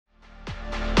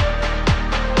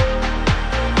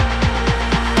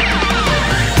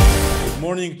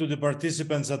morning to the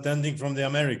participants attending from the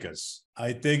Americas.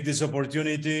 I take this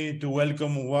opportunity to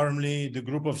welcome warmly the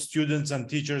group of students and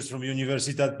teachers from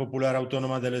Universidad Popular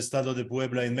Autónoma del Estado de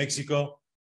Puebla in Mexico.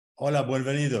 Hola,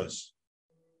 bienvenidos.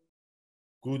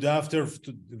 Good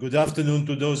afternoon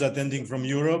to those attending from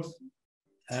Europe,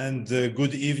 and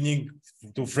good evening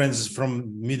to friends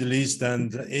from Middle East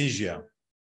and Asia.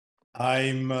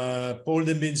 I'm Paul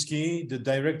Dembinski, the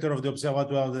director of the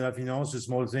Observatoire de la Finance, a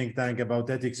small think tank about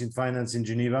ethics in finance in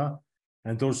Geneva,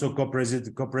 and also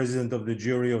co-president of the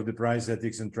jury of the prize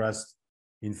Ethics and Trust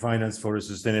in Finance for a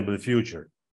Sustainable Future.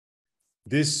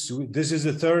 This is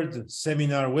the third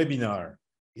webinar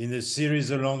in a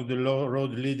series along the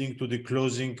road leading to the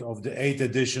closing of the 8th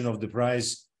edition of the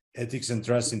prize Ethics and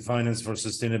Trust in Finance for a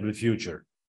Sustainable Future.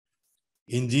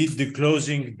 Indeed, the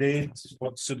closing date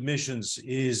for submissions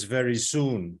is very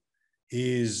soon, by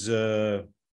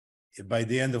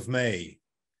the end of May.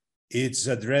 It's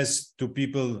addressed to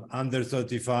people under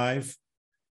 35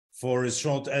 for a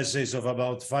short essays of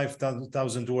about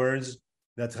 5,000 words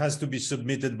that has to be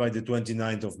submitted by the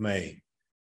 29th of May.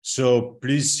 So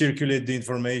please circulate the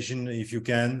information if you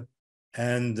can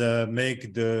and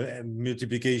make the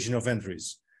multiplication of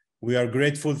entries. We are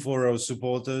grateful for our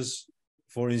supporters,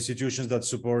 for institutions that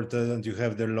support us, and you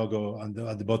have their logo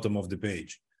at the bottom of the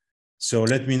page. So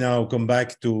let me now come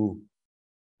back to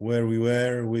where we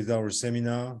were with our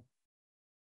seminar.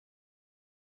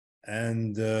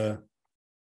 And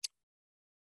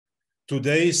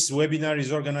today's webinar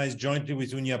is organized jointly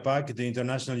with UNIAPAC, the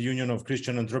International Union of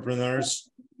Christian Entrepreneurs,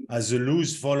 as a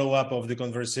loose follow-up of the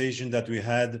conversation that we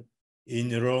had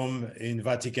in Rome, in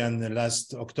Vatican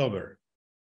last October.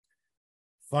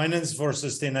 Finance for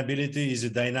sustainability is a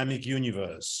dynamic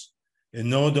universe, a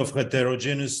node of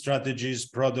heterogeneous strategies,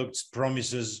 products,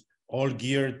 promises, all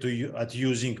geared at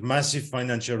using massive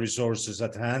financial resources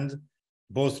at hand,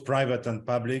 both private and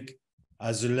public,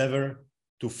 as a lever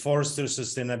to foster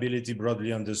sustainability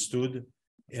broadly understood,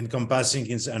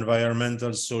 encompassing its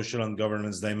environmental, social, and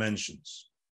governance dimensions.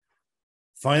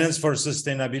 Finance for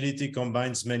sustainability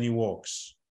combines many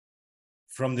walks.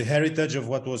 From the heritage of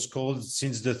what was called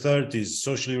since the 30s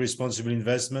socially responsible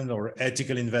investment or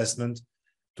ethical investment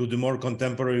to the more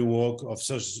contemporary walk of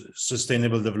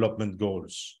sustainable development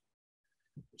goals.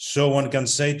 So one can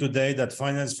say today that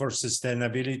finance for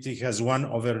sustainability has one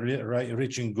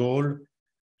overreaching goal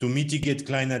to mitigate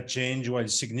climate change while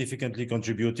significantly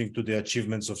contributing to the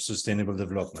achievements of sustainable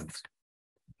development.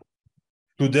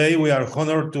 Today, we are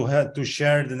honored to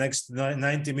share the next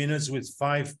 90 minutes with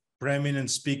 5 preeminent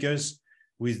speakers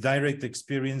with direct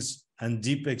experience and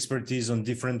deep expertise on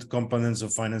different components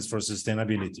of finance for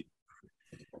sustainability.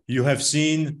 You have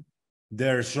seen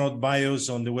their short bios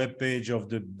on the webpage of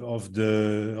the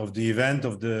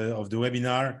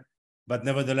webinar, but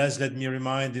nevertheless, let me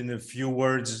remind in a few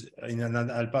words in an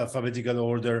alphabetical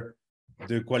order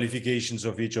the qualifications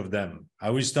of each of them. I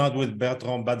will start with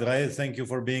Bertrand Badré. Thank you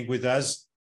for being with us.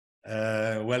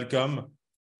 Welcome.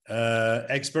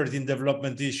 Expert in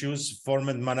development issues,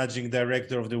 former managing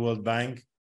director of the World Bank,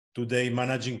 today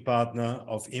managing partner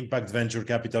of impact venture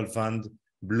capital fund,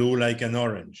 Blue Like an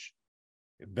Orange.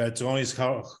 Bertrand is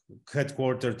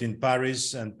headquartered in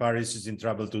Paris, and Paris is in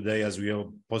trouble today, as we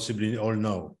possibly all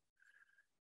know.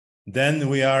 Then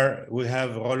we have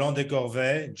Roland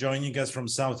Decorvet joining us from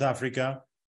South Africa,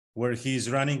 where he is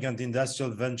running an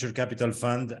industrial venture capital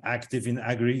fund active in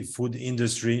agri-food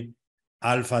industry,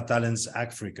 Alpha Talents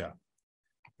Africa.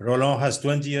 Roland has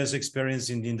 20 years experience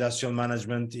in the industrial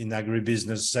management in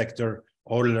agribusiness sector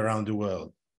all around the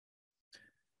world.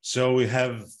 So we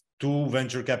have 2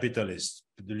 venture capitalists,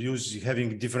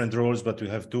 having different roles, but we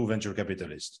have 2 venture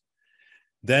capitalists.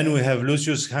 Then we have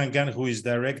Lucius, who is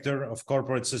Director of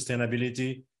Corporate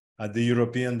Sustainability at the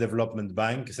European Development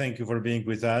Bank. Thank you for being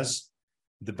with us.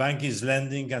 The bank is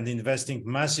lending and investing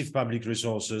massive public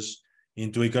resources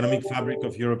into economic fabric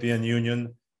of European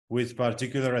Union with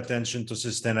particular attention to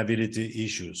sustainability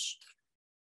issues.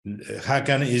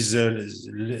 Hakan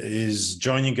is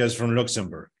joining us from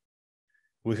Luxembourg.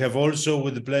 We have also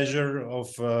with the pleasure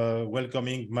of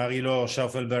welcoming Marie-Laure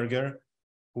Schaufelberger,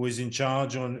 who is in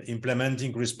charge on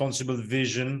implementing responsible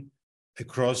vision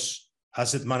across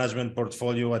asset management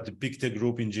portfolio at the Pictet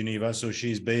Group in Geneva. So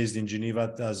she is based in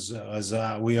Geneva as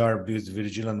we are with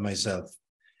Virgil and myself.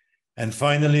 And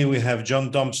finally, we have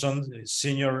John Thompson,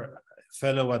 senior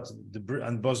fellow at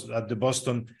the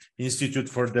Boston Institute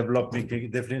for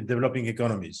Developing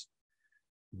Economies.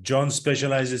 John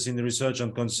specializes in research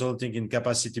and consulting in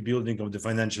capacity building of the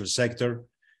financial sector.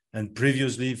 And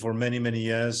previously, for many, many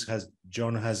years,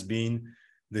 John has been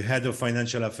the head of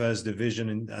financial affairs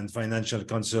division and financial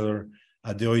counselor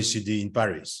at the OECD in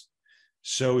Paris.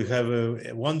 So we have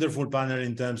a wonderful panel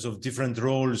in terms of different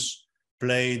roles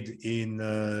played in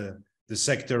the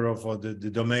sector of or the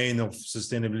domain of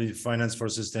sustainability, finance for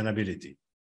sustainability.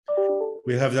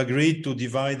 We have agreed to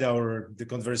divide the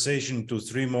conversation into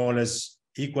three more or less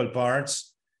equal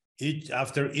parts.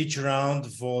 After each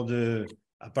round for the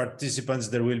participants,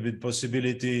 there will be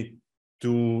possibility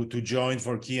to join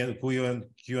for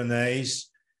Q&As,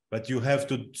 but you have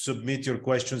to submit your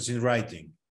questions in writing.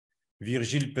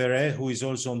 Virgile Perret, who is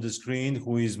also on the screen,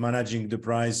 who is managing the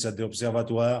prize at the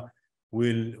Observatoire,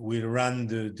 will run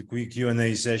the quick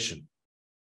Q&A session.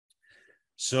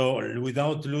 So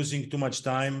without losing too much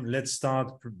time, let's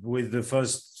start with the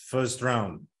first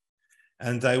round.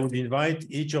 And I would invite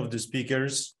each of the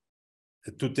speakers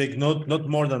to take not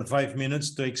more than 5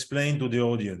 minutes to explain to the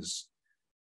audience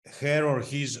her or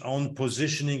his own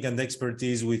positioning and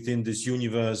expertise within this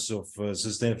universe of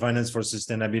finance for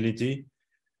sustainability.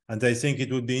 And I think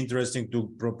it would be interesting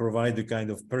to provide the kind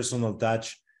of personal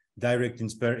touch, direct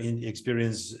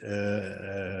experience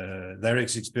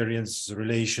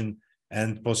relation,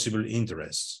 and possible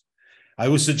interests. I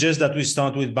would suggest that we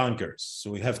start with bankers.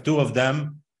 So we have two of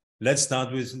them. Let's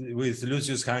start with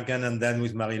Lucius, Hakan, and then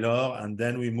with Marie-Laure, and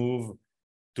then we move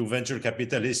to venture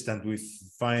capitalists, and we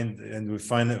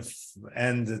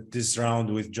end this round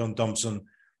with John Thompson,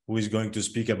 who is going to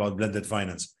speak about blended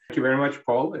finance. Thank you very much,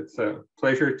 Paul. It's a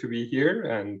pleasure to be here,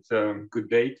 and good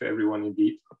day to everyone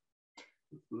indeed.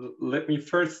 Let me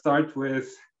first start with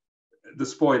the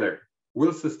spoiler.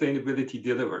 Will sustainability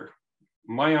deliver?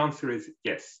 My answer is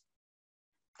yes.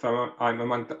 So I'm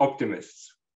among the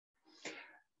optimists.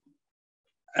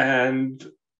 And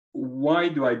why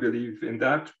do I believe in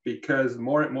that? Because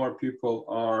more and more people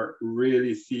are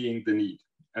really seeing the need.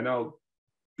 And I'll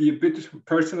be a bit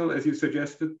personal, as you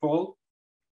suggested, Paul.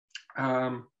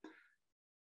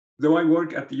 Though I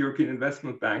work at the European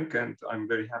Investment Bank, and I'm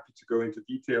very happy to go into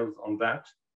details on that,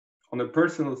 on a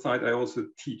personal side, I also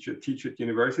teach at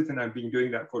university, and I've been doing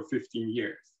that for 15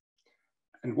 years.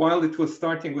 And while it was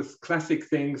starting with classic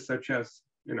things such as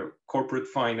corporate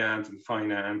finance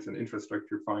and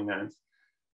infrastructure finance,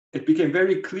 it became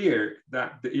very clear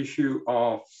that the issue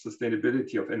of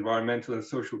sustainability, of environmental and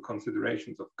social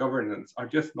considerations, of governance are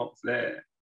just not there.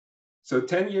 So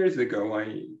 10 years ago,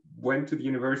 I went to the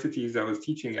universities I was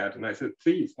teaching at, and I said,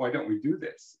 please, why don't we do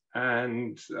this?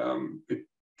 And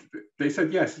they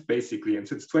said yes, basically. And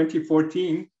since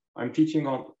 2014, I'm teaching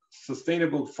on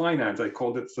sustainable finance. I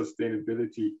called it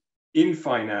sustainability in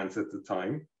finance at the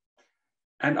time.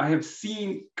 And I have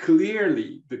seen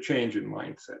clearly the change in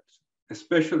mindset,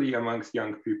 especially amongst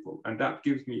young people. And that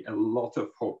gives me a lot of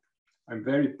hope. I'm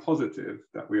very positive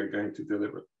that we are going to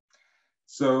deliver.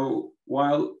 So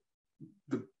while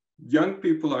the young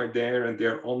people are there and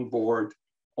they're on board,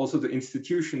 also the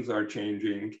institutions are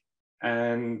changing.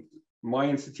 And my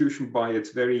institution, by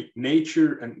its very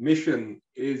nature and mission,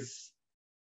 is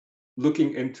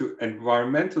looking into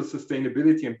environmental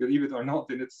sustainability, and believe it or not,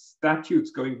 in its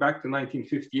statutes going back to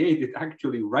 1958, it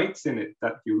actually writes in it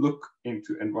that you look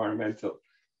into environmental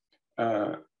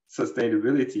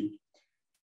sustainability.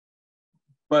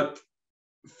 But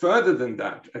further than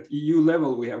that, at EU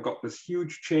level, we have got this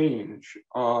huge change.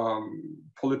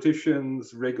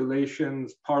 Politicians,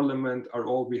 regulations, parliament are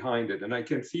all behind it. And I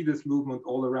can see this movement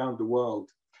all around the world.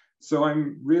 So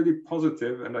I'm really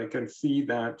positive, and I can see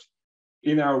that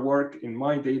in our work, in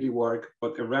my daily work,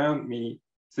 but around me,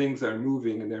 things are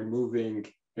moving, and they're moving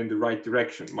in the right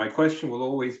direction. My question will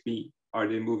always be, are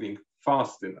they moving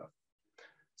fast enough?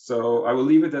 So I will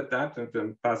leave it at that and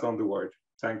then pass on the word.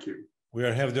 Thank you. We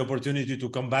have the opportunity to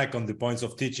come back on the points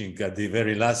of teaching. At the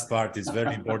very last part is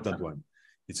very important one.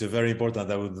 It's a very important.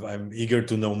 I'm eager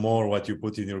to know more what you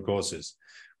put in your courses,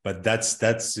 but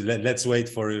let's wait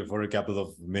for a couple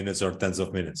of minutes or tens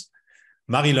of minutes.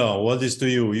 Marie-Laure, what is to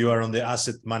you? You are on the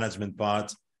asset management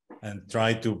part and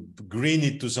try to green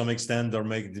it to some extent or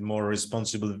make the more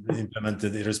responsible,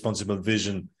 implemented irresponsible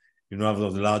vision. You know, one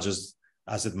of the largest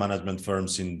asset management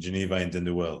firms in Geneva and in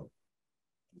the world.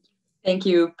 Thank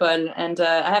you, Paul. And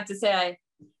I have to say,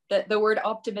 the word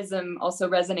optimism also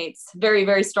resonates very,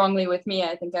 very strongly with me.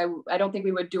 I don't think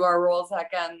we would do our roles,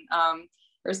 Hakan,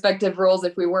 respective roles,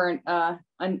 if we weren't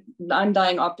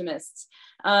undying optimists.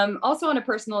 Also, on a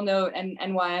personal note,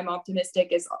 and why I'm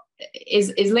optimistic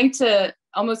is linked to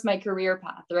almost my career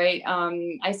path, right?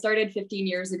 I started 15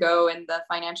 years ago in the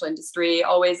financial industry,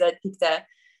 always at Pictet,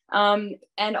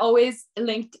 and always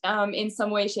linked in some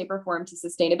way, shape, or form to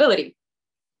sustainability.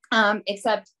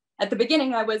 Except at the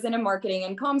beginning, I was in a marketing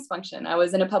and comms function. I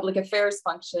was in a public affairs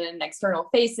function, external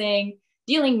facing,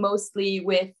 dealing mostly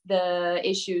with the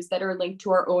issues that are linked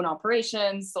to our own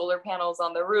operations, solar panels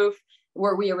on the roof,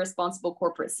 Were we a responsible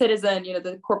corporate citizen? You know,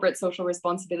 the corporate social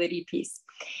responsibility piece.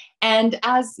 And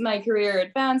as my career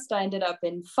advanced, I ended up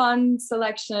in fund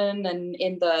selection and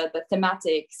in the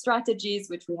thematic strategies,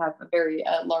 which we have a very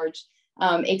large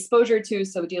exposure to.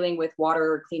 So dealing with water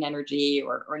or clean energy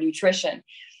or nutrition.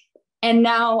 And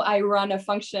now I run a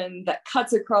function that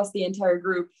cuts across the entire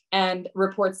group and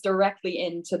reports directly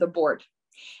into the board.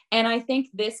 And I think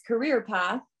this career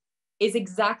path is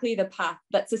exactly the path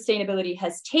that sustainability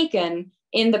has taken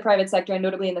in the private sector and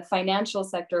notably in the financial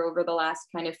sector over the last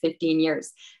kind of 15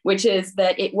 years, which is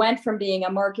that it went from being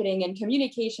a marketing and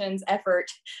communications effort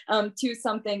to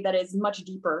something that is much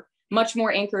deeper, much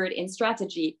more anchored in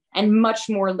strategy and much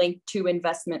more linked to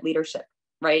investment leadership,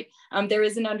 right? There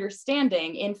is an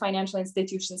understanding in financial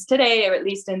institutions today, or at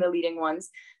least in the leading ones,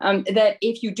 that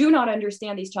if you do not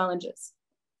understand these challenges,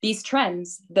 these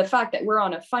trends, the fact that we're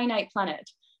on a finite planet,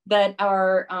 that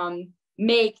our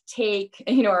make take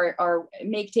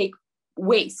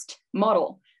waste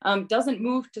model doesn't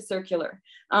move to circular,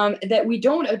 that we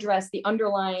don't address the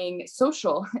underlying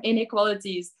social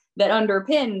inequalities that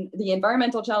underpin the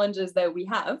environmental challenges that we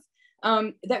have,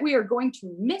 that we are going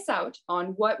to miss out on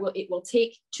what it will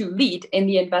take to lead in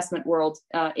the investment world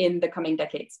in the coming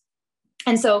decades.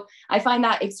 And so I find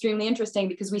that extremely interesting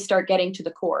because we start getting to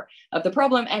the core of the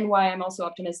problem, and why I'm also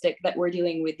optimistic that we're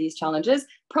dealing with these challenges,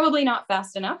 probably not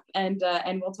fast enough. And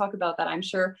we'll talk about that, I'm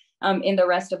sure, in the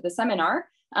rest of the seminar.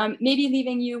 Maybe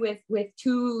leaving you with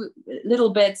two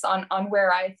little bits on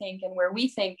where I think and where we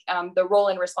think the role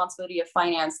and responsibility of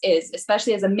finance is,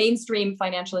 especially as a mainstream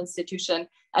financial institution,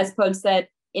 as Paul said,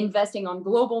 investing on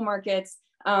global markets,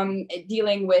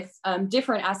 dealing with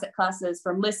different asset classes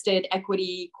from listed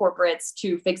equity corporates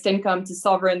to fixed income to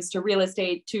sovereigns to real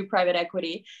estate to private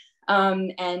equity.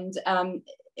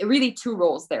 Really two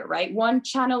roles there, right? One,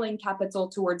 channeling capital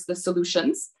towards the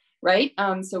solutions, right?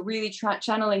 So really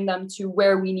channeling them to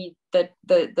where we need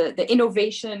the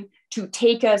innovation to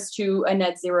take us to a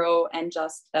net zero and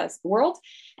just world.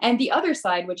 And the other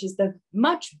side, which is the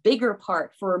much bigger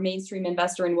part for a mainstream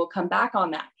investor, and we'll come back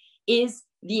on that, is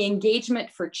the engagement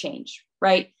for change,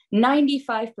 right?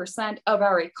 95% of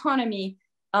our economy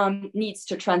needs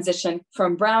to transition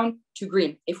from brown to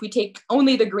green. If we take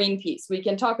only the green piece, we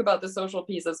can talk about the social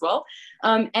piece as well.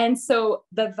 And so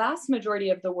the vast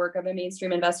majority of the work of a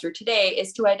mainstream investor today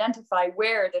is to identify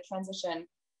where the transition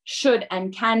should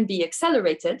and can be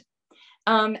accelerated,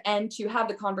 and to have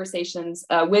the conversations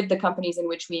with the companies in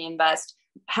which we invest,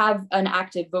 have an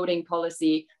active voting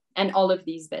policy, and all of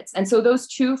these bits. And so those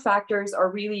two factors are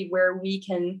really where we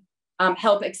can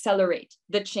help accelerate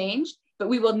the change, but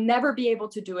we will never be able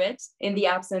to do it in the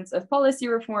absence of policy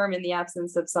reform, in the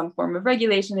absence of some form of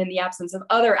regulation, in the absence of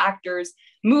other actors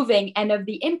moving, and of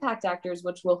the impact actors,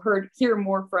 which we'll hear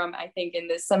more from, I think, in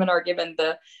this seminar, given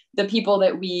the people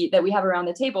that we have around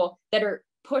the table that are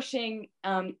pushing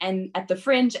and at the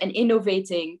fringe and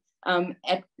innovating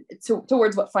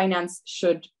towards what finance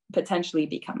should potentially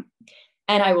become.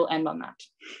 And I will end on that.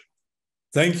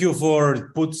 Thank you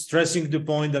for stressing the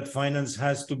point that finance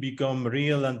has to become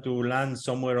real and to land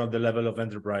somewhere on the level of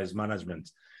enterprise management.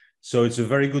 So it's a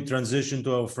very good transition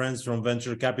to our friends from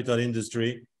venture capital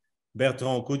industry.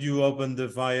 Bertrand, could you open the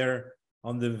fire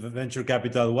on the venture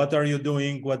capital? What are you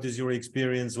doing? What is your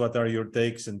experience? What are your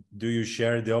takes? And do you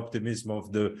share the optimism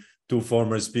of the two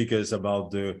former speakers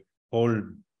about the whole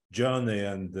journey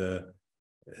and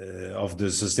of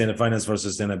the finance for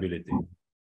sustainability?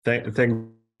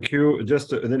 Thank you.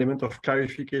 Just an element of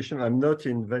clarification. I'm not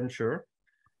in venture.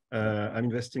 I'm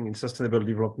investing in sustainable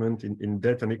development, in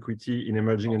debt and equity, in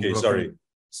emerging and developing.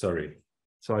 Sorry.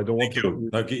 So I don't want to.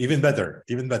 Okay, even better.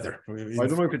 I don't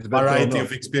know if it's better. Variety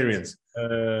of experience.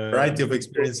 Variety of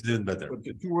experience is even better.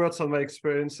 Okay, 2 words on my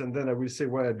experience, and then I will say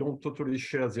why I don't totally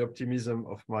share the optimism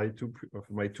of my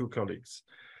two colleagues.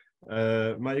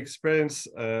 My experience,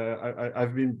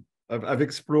 I've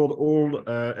explored all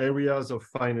areas of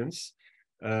finance,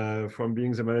 from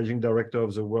being the managing director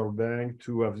of the World Bank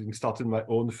to having started my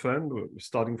own fund,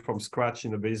 starting from scratch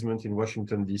in a basement in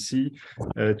Washington, D.C.,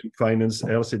 to finance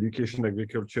health, education,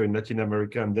 agriculture in Latin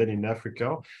America and then in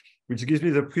Africa, which gives me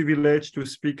the privilege to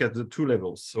speak at the two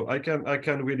levels. So I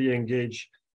can really engage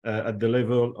at the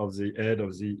level of the head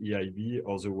of the EIB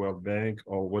or the World Bank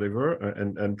or whatever.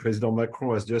 And President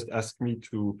Macron has just asked me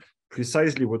to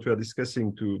precisely what we are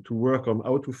discussing, to work on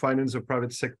how to finance the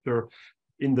private sector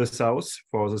in the South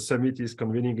for the summit is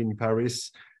convening in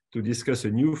Paris to discuss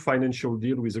a new financial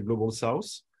deal with the Global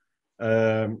South.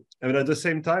 And at the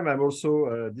same time, I'm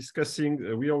also discussing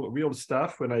real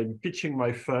stuff when I'm pitching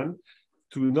my fund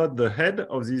to not the head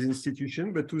of this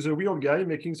institution, but to the real guy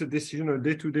making the decision on a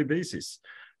day-to-day basis.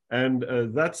 And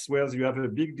that's where you have a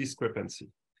big discrepancy.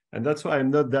 And that's why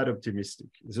I'm not that optimistic.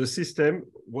 The system,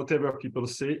 whatever people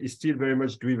say, is still very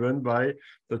much driven by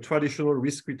the traditional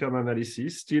risk-return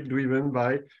analysis, still driven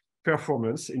by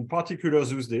performance, in particular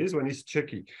those days when it's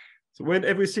checky. So when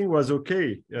everything was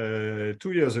okay 2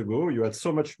 years ago, you had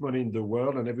so much money in the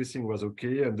world and everything was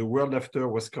okay, and the world after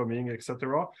was coming,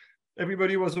 etc.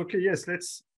 Everybody was okay. Yes,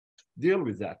 let's deal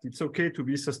with that. It's okay to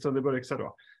be sustainable, etc.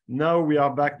 Now we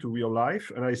are back to real life,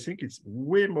 and I think it's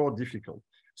way more difficult.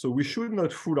 So we should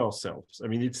not fool ourselves. I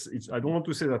mean, I don't want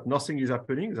to say that nothing is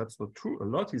happening. That's not true. A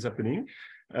lot is happening.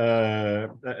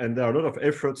 And there are a lot of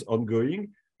efforts ongoing,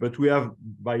 but we have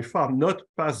by far not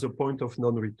passed the point of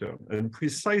non-return. And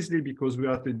precisely because we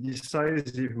are at a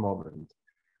decisive moment,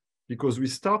 because we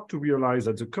start to realize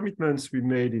that the commitments we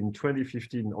made in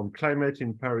 2015 on climate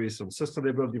in Paris, on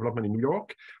sustainable development in New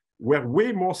York, were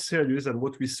way more serious than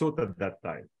what we thought at that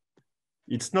time.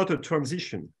 It's not a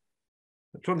transition.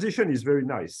 The transition is very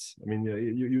nice. I mean,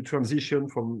 you transition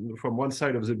from one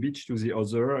side of the beach to the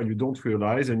other, and you don't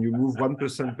realize, and you move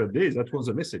 1% per day. That was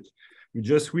the message. You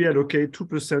just reallocate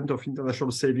 2% of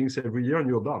international savings every year, and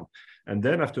you're done. And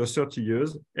then after 30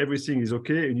 years, everything is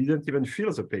okay, and you don't even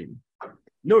feel the pain.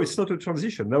 No, it's not a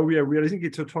transition. Now we are realizing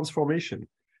it's a transformation.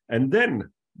 And then,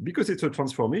 because it's a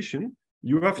transformation,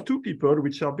 you have two people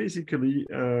which are basically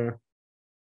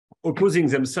opposing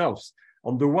themselves.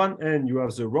 On the one hand, you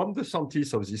have the Ron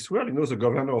DeSantis of this world, the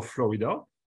governor of Florida.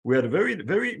 We had a very,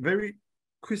 very, very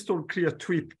crystal clear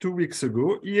tweet 2 weeks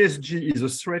ago. ESG is a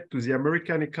threat to the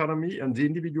American economy and the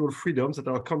individual freedoms that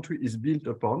our country is built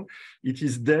upon. It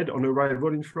is dead on arrival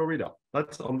in Florida.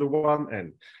 That's on the one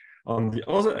hand. On the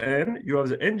other hand, you have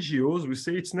the NGOs who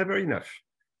say it's never enough.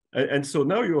 And so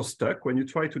now you're stuck when you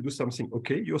try to do something.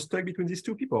 Okay, you're stuck between these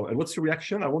two people. And what's your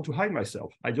reaction? I want to hide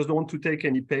myself. I just don't want to take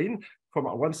any pain from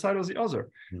one side or the other.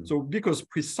 So because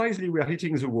precisely we are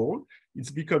hitting the wall,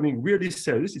 it's becoming really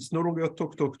serious. It's no longer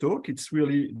talk. It's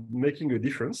really making a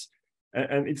difference.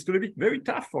 And it's going to be very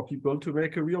tough for people to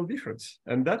make a real difference.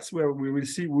 And that's where we will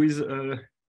see who is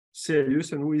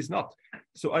serious and who is not.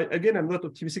 So again, I'm not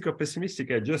optimistic or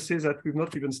pessimistic. I just say that we've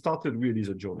not even started really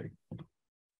the journey.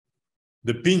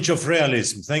 The pinch of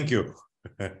realism. Thank you.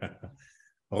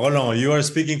 Roland, you are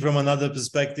speaking from another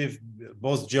perspective,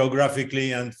 both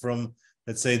geographically and from,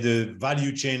 let's say, the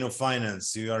value chain of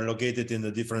finance. You are located in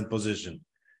a different position.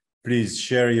 Please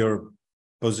share your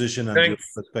position and your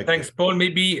perspective. Thanks, Paul.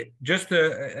 Maybe just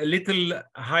a little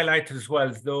highlight as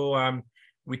well, though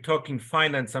we're talking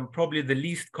finance. I'm probably the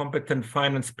least competent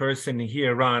finance person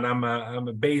here around. I'm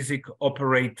a basic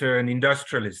operator and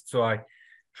industrialist. So I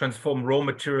transform raw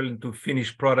material into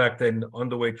finished product and on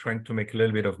the way trying to make a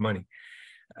little bit of money.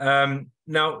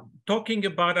 Now, talking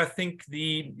about, I think,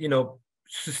 the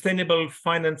sustainable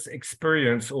finance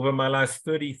experience over my last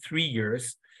 33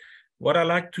 years, what I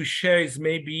like to share is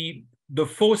maybe the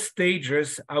 4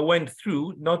 stages I went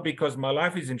through, not because my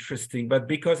life is interesting, but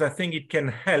because I think it can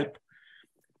help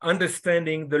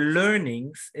understanding the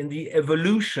learnings and the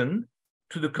evolution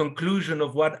to the conclusion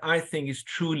of what I think is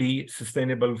truly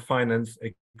sustainable finance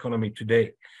economy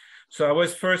today. So I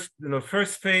was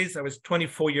first phase, I was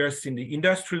 24 years in the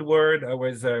industrial world. I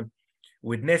was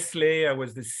with Nestle. I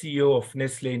was the CEO of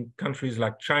Nestle in countries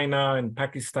like China and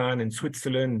Pakistan and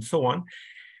Switzerland and so on.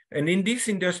 And in these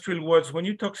industrial worlds, when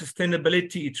you talk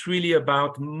sustainability, it's really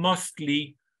about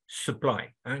mostly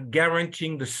supply,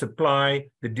 guaranteeing the supply,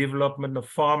 the development of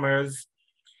farmers.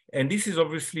 And this is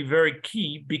obviously very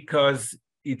key because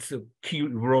it's a key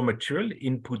raw material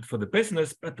input for the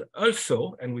business, but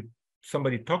also, and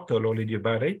somebody talked already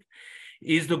about it,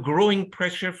 is the growing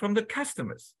pressure from the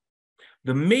customers.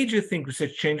 The major thing which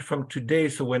has changed from today,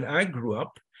 so when I grew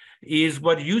up, is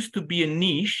what used to be a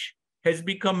niche has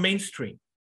become mainstream.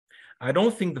 I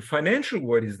don't think the financial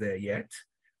world is there yet,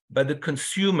 but the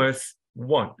consumers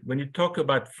want. When you talk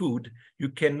about food, you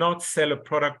cannot sell a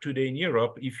product today in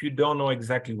Europe if you don't know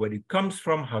exactly where it comes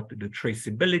from, the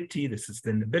traceability, the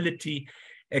sustainability,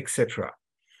 etc.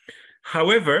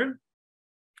 However,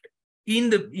 in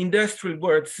the industrial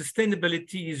world,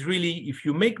 sustainability is really, if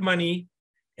you make money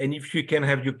and if you can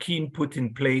have your key input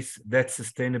in place, that's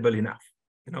sustainable enough,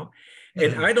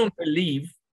 And I don't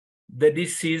believe that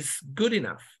this is good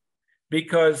enough,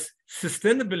 because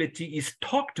sustainability is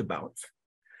talked about,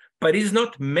 but is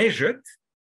not measured,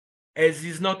 as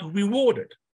is not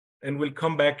rewarded. And we'll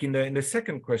come back in the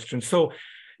second question. So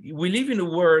we live in a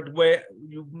world where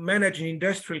you manage an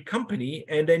industrial company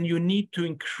and then you need to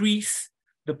increase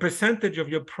the percentage of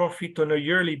your profit on a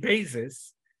yearly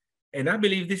basis. And I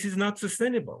believe this is not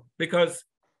sustainable because,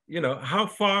 how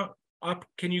far up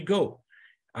can you go?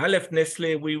 I left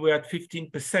Nestle, we were at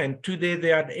 15%. Today,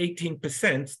 they're at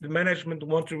 18%. The management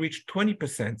want to reach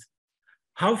 20%.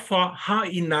 How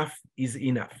enough is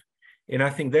enough? And I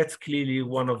think that's clearly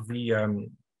one of the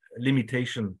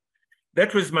limitations.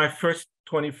 That was my first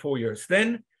 24 years.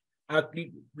 Then I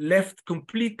left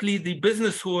completely the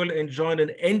business world and joined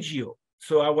an NGO.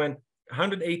 So I went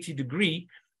 180 degree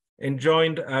and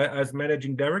joined as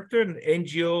managing director. An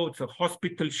NGO, it's a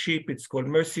hospital ship. It's called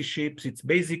Mercy Ships. It's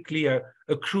basically a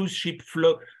cruise ship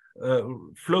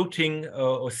floating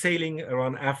or sailing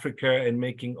around Africa and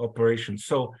making operations.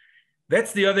 So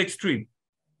that's the other extreme.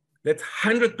 That's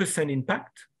 100%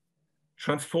 impact,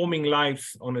 transforming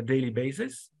lives on a daily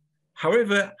basis.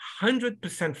 However,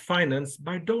 100% financed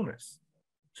by donors.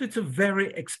 So it's a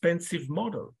very expensive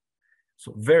model.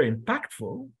 So very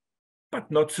impactful,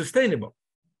 but not sustainable.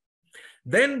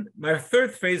 Then my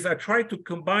third phase, I tried to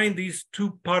combine these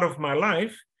two parts of my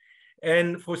life.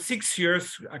 And for 6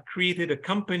 years, I created a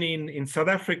company in South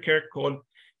Africa called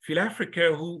Phil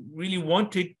Africa, who really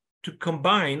wanted to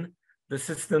combine the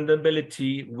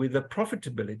sustainability with the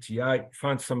profitability. I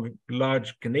found some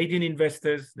large Canadian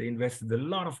investors. They invested a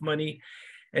lot of money.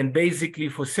 And basically,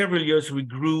 for several years, we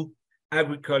grew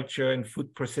agriculture and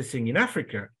food processing in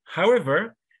Africa.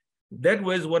 However, that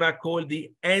was what I call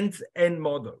the end-to-end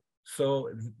model. So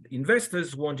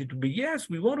investors wanted to be, yes,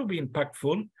 we want to be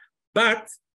impactful, but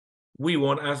we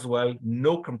want as well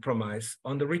no compromise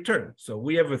on the return. So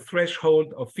we have a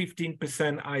threshold of 15%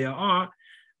 IRR.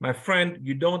 My friend,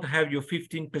 you don't have your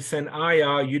 15%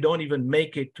 IRR, you don't even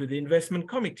make it to the investment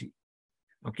committee,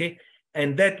 okay?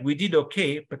 And that we did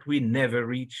okay, but we never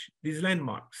reach these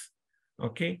landmarks,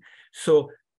 okay? So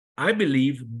I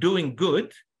believe doing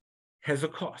good has a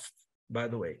cost, by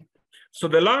the way. So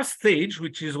the last stage,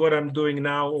 which is what I'm doing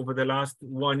now over the last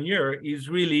 1 year, is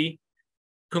really,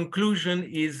 conclusion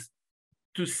is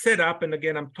to set up, and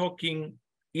again, I'm talking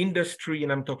industry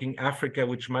and I'm talking Africa,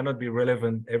 which might not be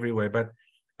relevant everywhere, but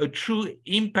a true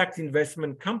impact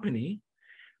investment company,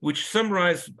 which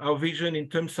summarize our vision in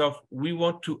terms of we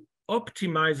want to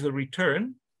optimize the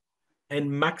return and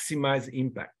maximize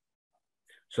impact.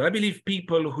 So I believe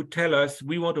people who tell us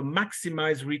we want to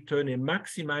maximize return and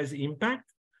maximize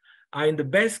impact are in the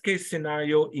best case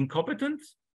scenario incompetent,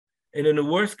 and in the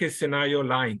worst case scenario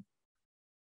lying.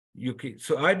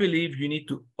 So I believe you need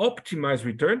to optimize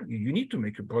return. You need to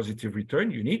make a positive return.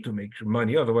 You need to make your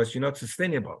money, otherwise you're not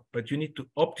sustainable. But you need to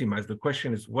optimize. The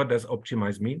question is, what does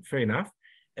optimize mean? Fair enough.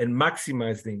 And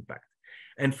maximize the impact.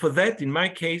 And for that, in my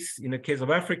case, in the case of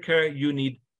Africa, you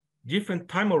need different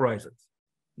time horizons,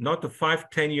 not a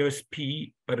 5-10 years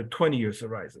P, but a 20 years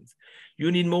horizons.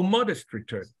 You need more modest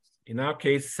return. In our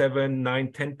case, 7, 9,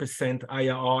 10%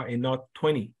 IRR and not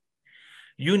 20.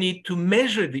 You need to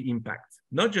measure the impact,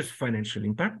 not just financial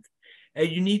impact, and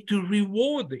you need to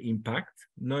reward the impact,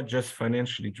 not just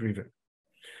financially driven.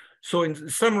 So in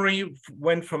summary,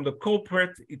 went from the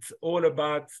corporate, it's all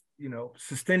about,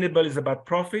 sustainable is about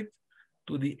profit,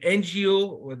 to the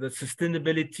NGO, where the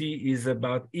sustainability is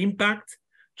about impact,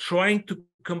 trying to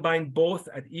combine both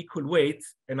at equal weight,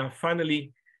 and I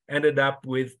finally ended up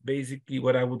with basically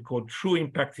what I would call true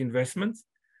impact investments.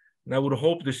 And I would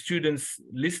hope the students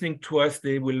listening to us,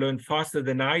 they will learn faster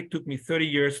than I. It took me 30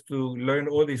 years to learn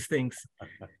all these things.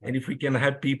 And if we can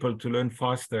help people to learn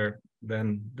faster,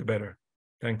 then the better.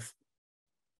 Thanks.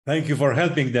 Thank you for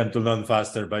helping them to learn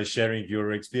faster by sharing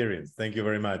your experience. Thank you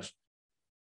very much.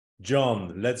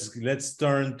 John, let's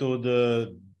turn to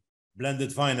the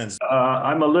blended finance.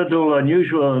 I'm a little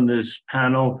unusual in this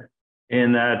panel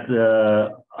in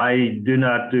that I do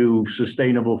not do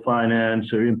sustainable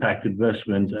finance or impact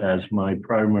investment as my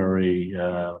primary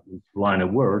line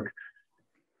of work.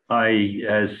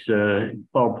 As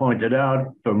Paul pointed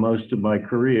out, for most of my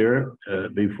career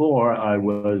before, I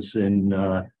was in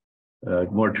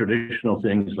more traditional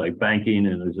things like banking,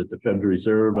 and I was at the Federal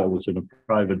Reserve. I was in a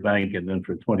private bank, and then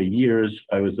for 20 years,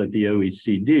 I was at the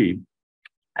OECD.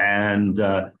 And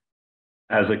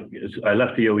I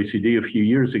left the OECD a few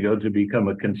years ago to become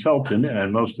a consultant,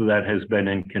 and most of that has been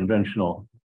in conventional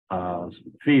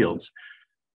fields.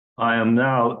 I am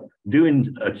now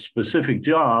doing a specific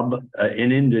job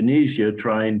in Indonesia,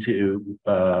 trying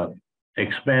to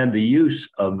expand the use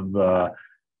of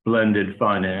blended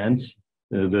finance.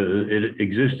 It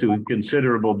exists to a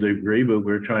considerable degree, but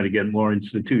we're trying to get more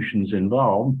institutions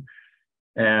involved.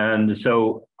 And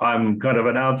so I'm kind of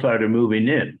an outsider moving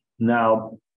in.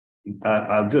 Now,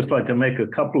 I'd just like to make a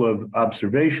couple of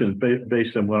observations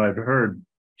based on what I've heard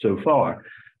so far.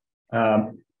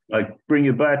 I bring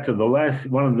you back to the last,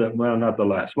 one of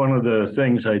the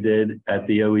things I did at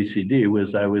the OECD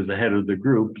was I was the head of the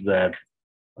group that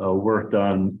worked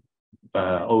on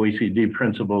OECD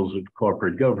principles of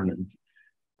corporate governance.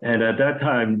 And at that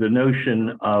time, the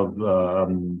notion of,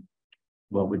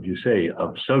 what would you say,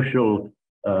 of social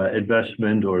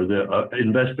investment or the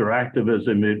investor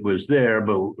activism, it was there,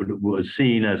 but it was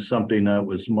seen as something that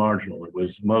was marginal. It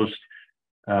was most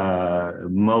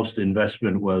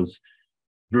investment was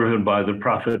driven by the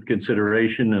profit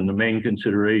consideration, and the main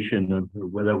consideration of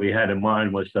that we had in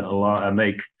mind was to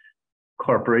make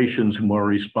corporations more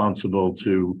responsible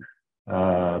to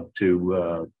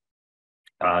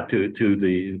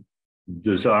the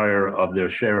desire of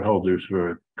their shareholders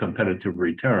for competitive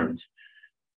returns.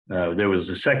 There was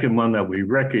a second one that we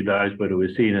recognized, but it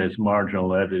was seen as marginal.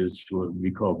 That is what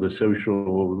we call the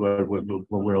social, what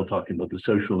we're all talking about, the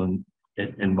social and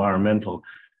environmental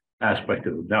aspect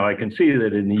of it. Now, I can see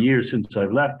that in the years since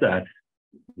I've left that,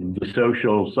 the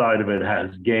social side of it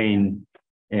has gained,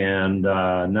 and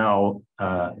now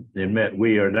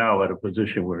we are now at a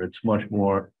position where it's much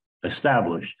more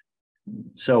established.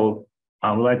 So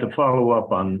I would like to follow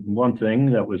up on one thing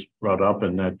that was brought up,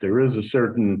 and that there is a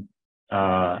certain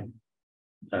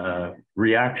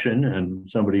reaction, and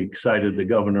somebody cited the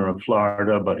governor of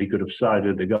Florida, but he could have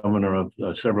cited the governor of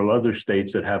several other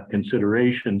states that have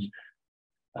considerations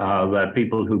that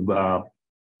people who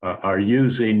are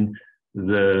using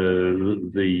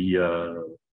the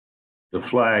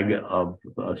flag of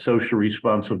social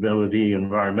responsibility,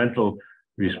 environmental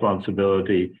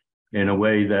responsibility, in a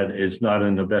way that is not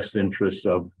in the best interest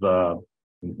of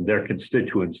their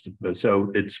constituents.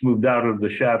 So it's moved out of the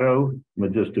shadow,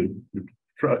 but just to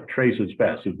trace its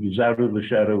past, it moves out of the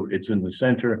shadow, it's in the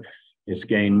center, it's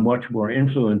gained much more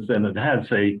influence than it had,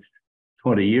 say,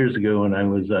 20 years ago when I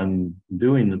was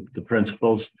doing the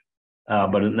principles,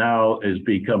 but it now is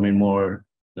becoming more,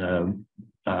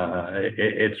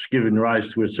 it's given rise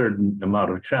to a certain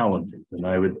amount of challenges. And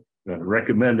I would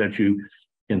recommend that you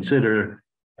consider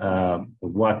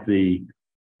what the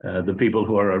people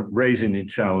who are raising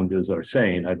these challenges are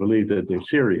saying. I believe that they're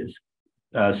serious.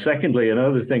 Secondly,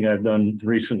 another thing I've done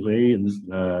recently, and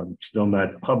still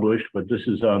not published, but this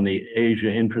is on the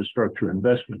Asia Infrastructure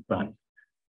Investment Bank.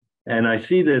 And I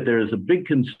see that there's a big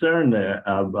concern there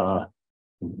of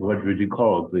what would you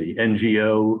call it, the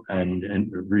NGO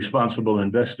and responsible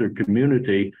investor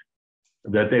community,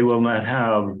 that they will not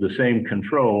have the same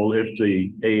control if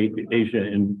the Asia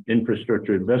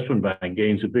Infrastructure Investment Bank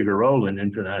gains a bigger role in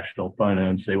international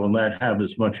finance. They will not have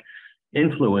as much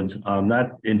influence on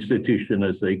that institution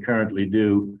as they currently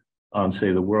do on,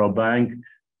 say, the World Bank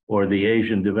or the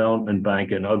Asian Development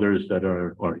Bank and others that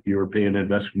are, or European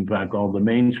Investment Bank, all the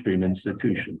mainstream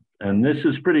institutions. And this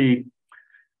is pretty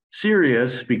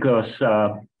serious because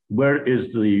where is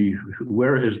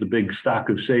the big stock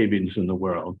of savings in the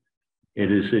world? It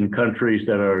is in countries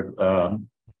that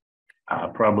are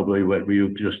probably what you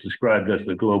just described as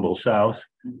the global south.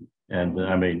 And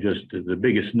I mean, just the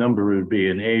biggest number would be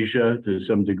in Asia. To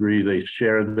some degree, they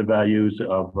share the values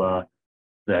of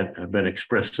that have been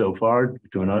expressed so far.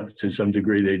 To some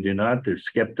degree, they do not. They're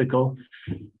skeptical.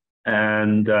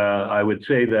 And I would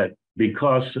say that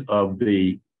because of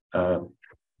the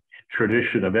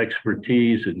tradition of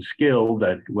expertise and skill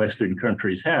that Western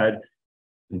countries had,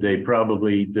 they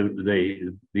probably,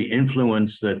 the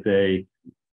influence that they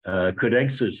could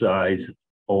exercise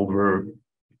over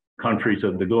countries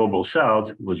of the global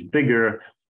south was bigger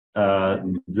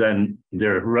than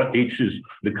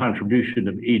the contribution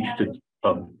of each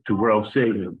to world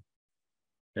savings.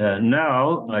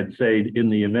 Now, I'd say in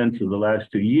the events of the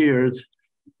last 2 years,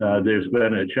 there's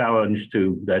been a challenge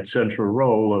to that central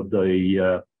role of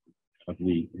the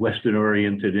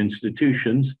Western-oriented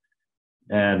institutions.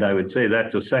 And I would say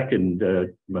that's a second,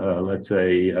 let's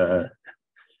say,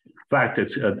 fact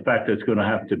that's going to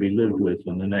have to be lived with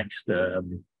in the next,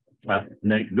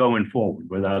 going forward,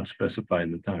 without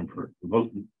specifying the time for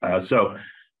voting. So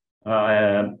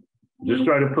just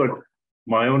try to put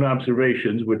my own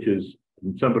observations, which is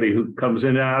somebody who comes in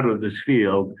and out of this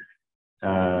field,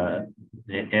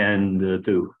 and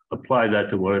to apply that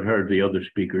to what I've heard the other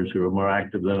speakers who are more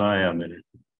active than I am in it.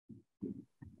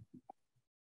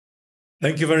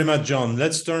 Thank you very much, John.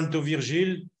 Let's turn to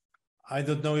Virgile. I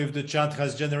don't know if the chat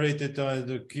has generated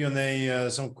the Q&A,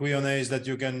 some Q&As that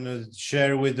you can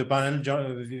share with the panel,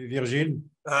 Virgile.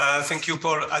 Thank you,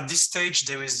 Paul. At this stage,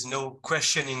 there is no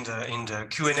question in the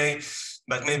Q&A,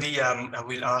 but maybe I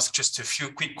will ask just a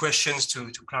few quick questions to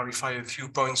clarify a few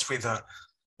points with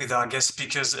our guest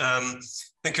speakers.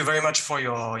 Thank you very much for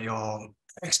your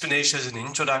explanations and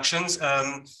introductions.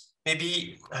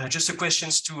 Maybe just a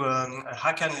questions to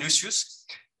Hakan, Lucius.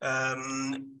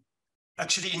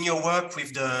 Actually, in your work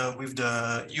with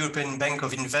the European Bank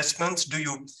of Investment, do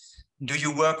do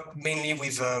you work mainly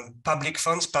with public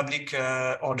funds,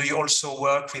 or do you also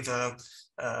work with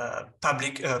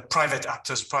private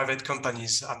actors, private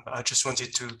companies? I just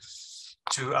wanted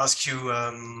to ask you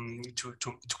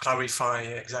to clarify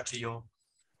exactly your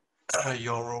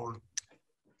role.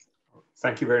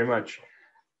 Thank you very much.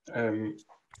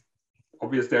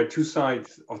 Obviously, there are two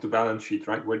sides of the balance sheet,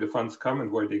 right? Where the funds come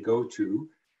and where they go to.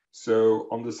 So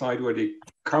on the side where they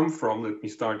come from, let me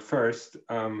start first.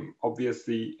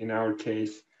 Obviously, in our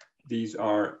case, these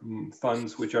are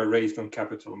funds which are raised on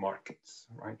capital markets,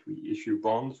 right? We issue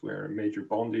bonds. We're a major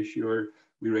bond issuer.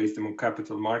 We raise them on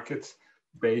capital markets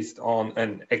based on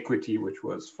an equity which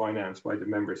was financed by the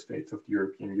member states of the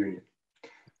European Union.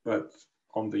 But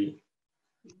on the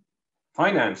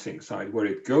financing side, where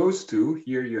it goes to,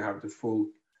 here you have the full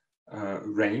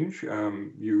range.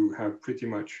 You have pretty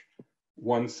much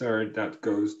 1/3 that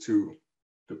goes to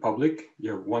the public,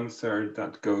 you have 1/3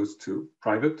 that goes to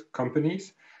private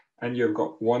companies, and you've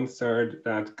got 1/3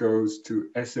 that goes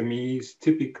to SMEs,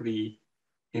 typically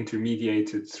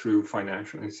intermediated through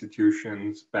financial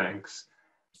institutions, banks,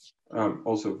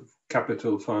 also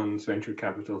capital funds, venture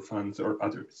capital funds, or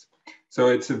others. So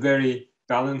it's a very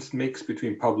balanced mix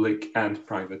between public and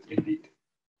private indeed.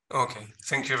 Okay,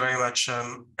 thank you very much,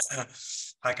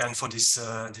 Hakan, for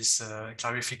this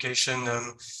clarification.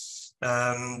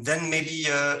 Then maybe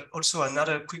also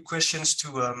another quick questions to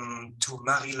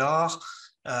Marie-Laure.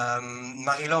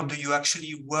 Marie-Laure, do you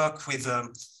actually work with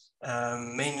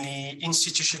mainly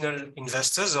institutional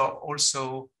investors or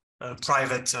also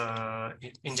private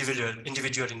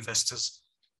individual investors?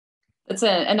 That's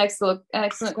an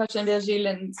excellent question, Virgile,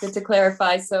 and it's good to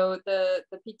clarify. So the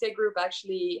Pictet Group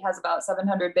actually has about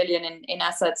 700 billion in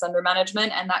assets under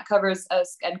management, and that covers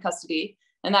and custody,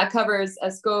 and that covers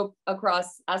a scope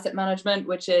across asset management,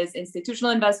 which is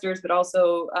institutional investors, but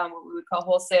also what we would call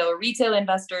wholesale or retail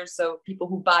investors, so people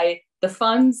who buy the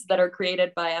funds that are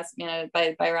created by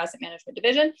our asset management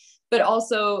division, but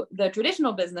also the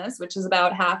traditional business, which is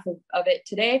about half of it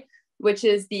today, which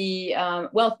is the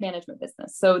wealth management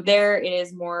business. So there it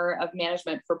is more of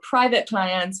management for private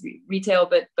clients, retail,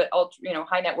 but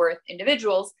high net worth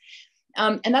individuals.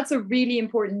 And that's a really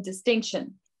important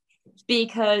distinction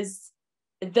because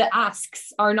the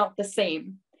asks are not the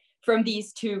same from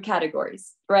these two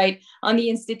categories, right? On the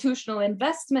institutional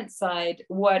investment side,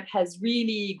 what has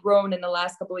really grown in the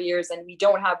last couple of years, and we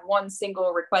don't have one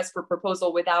single request for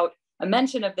proposal without a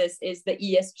mention of this, is the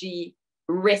ESG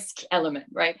risk element,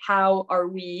 right? How are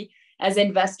we as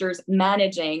investors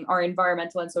managing our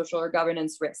environmental and social or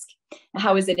governance risk?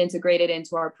 How is it integrated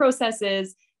into our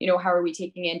processes? How are we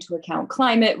taking into account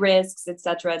climate risks, et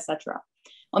cetera, et cetera?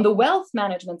 On the wealth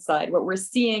management side, what we're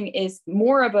seeing is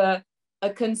more of a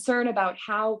concern about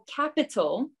how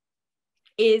capital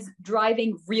is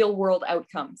driving real world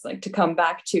outcomes, like to come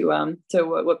back to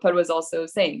what Paul was also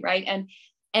saying, right?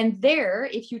 And there,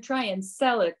 if you try and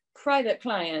sell a private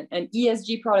client an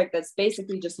ESG product that's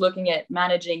basically just looking at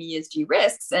managing ESG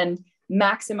risks and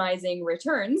maximizing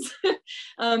returns,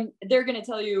 they're going to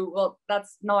tell you, well,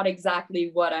 that's not exactly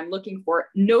what I'm looking for.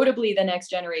 Notably, the next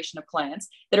generation of clients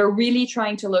that are really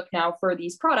trying to look now for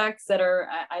these products that are,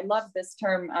 I love this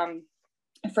term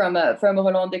from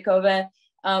Roland Decorvet,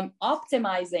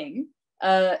 optimizing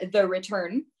the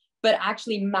return, but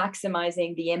actually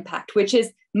maximizing the impact, which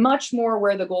is much more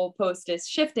where the goalpost is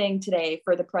shifting today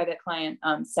for the private client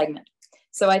segment.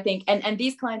 So I think, and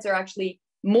these clients are actually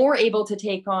more able to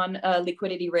take on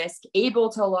liquidity risk, able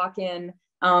to lock in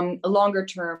longer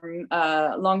term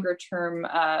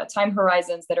time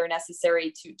horizons that are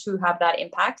necessary to have that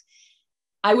impact.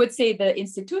 I would say the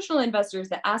institutional investors,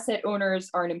 the asset owners,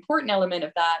 are an important element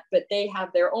of that, but they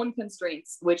have their own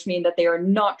constraints, which mean that they are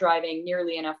not driving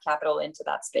nearly enough capital into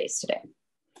that space today.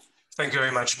 Thank you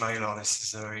very much, Marie-Laure. This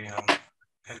is very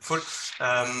helpful.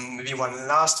 Maybe one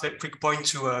last quick point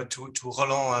to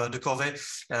Roland Decorvet.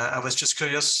 I was just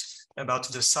curious about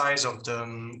the size of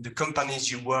the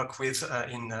companies you work with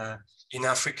in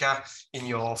Africa, in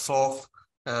your fourth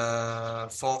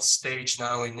stage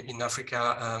now in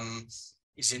Africa.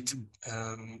 Is it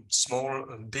small,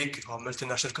 big, or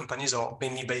multinational companies, or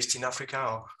mainly based in Africa?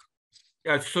 Or?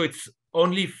 Yeah, so it's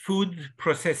only food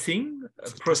processing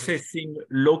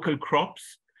local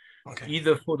crops, okay,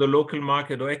 either for the local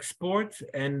market or export,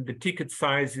 and the ticket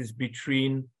size is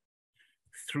between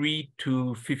 $3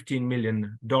 to $15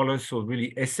 million. So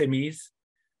really SMEs.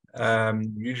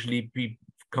 Usually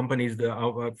companies,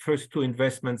 our first two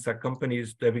investments are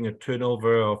companies having a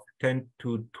turnover of $10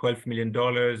 to $12 million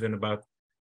and about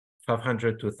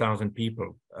 500 to 1,000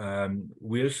 people.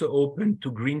 We're also open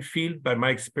to greenfield. By my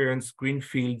experience,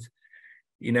 greenfield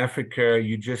In Africa,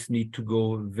 you just need to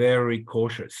go very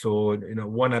cautious. So,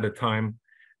 one at a time,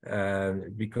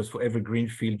 because for every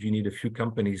greenfield, you need a few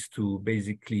companies to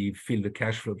basically fill the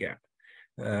cash flow gap.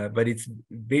 But it's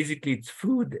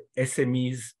food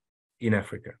SMEs in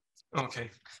Africa. Okay,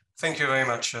 thank you very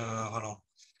much, Roland.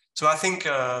 So I think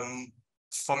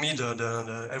for me,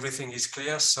 the everything is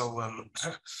clear. So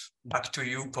back to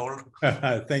you, Paul.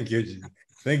 Thank you,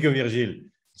 Virgile.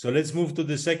 So let's move to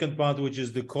the second part, which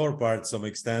is the core part to some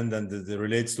extent, and it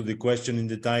relates to the question in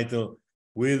the title: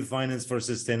 will finance for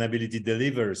sustainability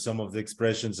deliver? Some of the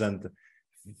expressions and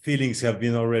feelings have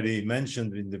been already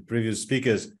mentioned in the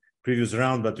previous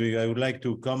round, but I would like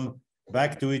to come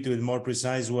back to it in a more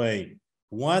precise way.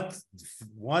 What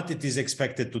it is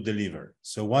expected to deliver?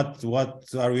 So what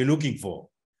are we looking for?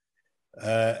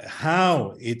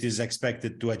 How it is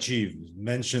expected to achieve?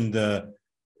 Mentioned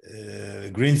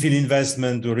greenfield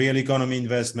investment, real economy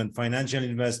investment, financial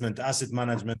investment, asset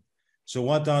management. So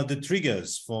what are the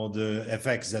triggers for the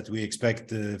effects that we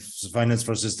expect finance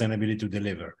for sustainability to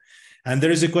deliver? And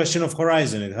there is a question of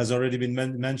horizon. It has already been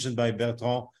mentioned by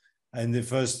Bertrand in the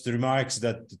first remarks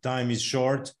that the time is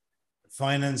short.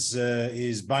 Finance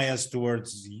is biased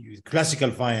towards,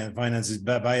 classical finance is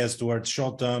biased towards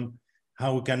short term.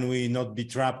 How can we not be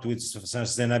trapped with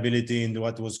sustainability in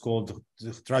what was called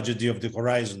the tragedy of the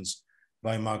horizons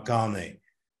by Mark Carney?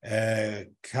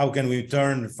 How can we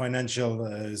turn finance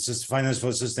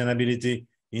for sustainability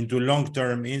into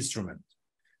long-term instrument?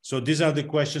 So these are the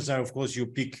questions, and of course you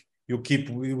pick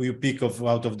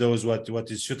out of those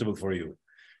what is suitable for you.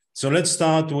 So let's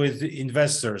start with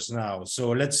investors now.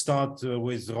 So let's start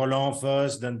with Roland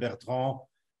first, then Bertrand,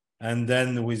 and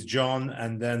then with John,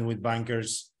 and then with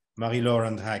bankers, Marie-Laure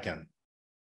and Hakan.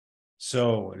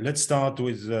 So let's start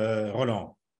with Roland.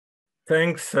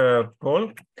 Thanks,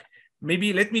 Paul.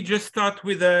 Maybe let me just start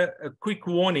with a quick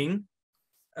warning.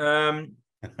 In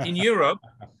Europe,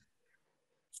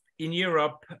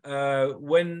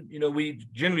 when we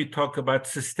generally talk about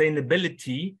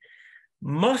sustainability,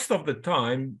 most of the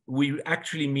time we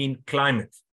actually mean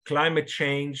climate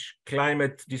change,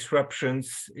 climate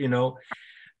disruptions.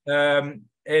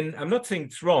 And I'm not saying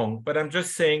it's wrong, but I'm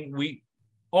just saying we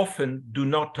often do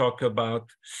not talk about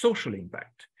social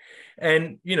impact.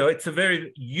 And, it's a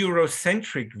very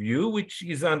Eurocentric view, which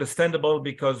is understandable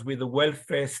because with the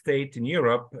welfare state in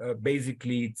Europe,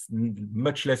 basically it's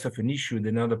much less of an issue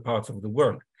than other parts of the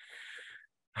world.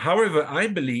 However, I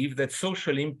believe that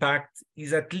social impact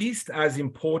is at least as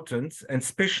important and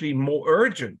especially more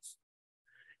urgent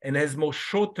and has more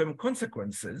short-term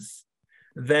consequences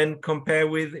than compare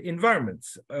with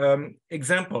environments.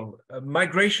 Example,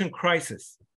 migration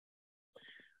crisis.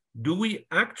 Do we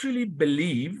actually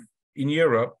believe in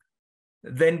Europe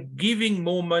then giving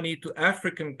more money to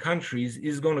African countries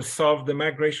is going to solve the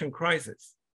migration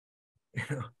crisis?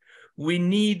 We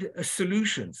need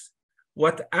solutions.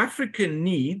 What Africa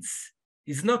needs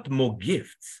is not more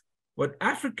gifts. What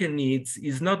Africa needs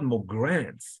is not more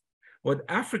grants. What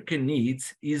Africa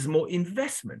needs is more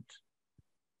investment.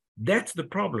 That's the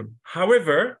problem.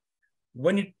 However,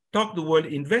 when you talk the word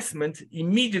investment,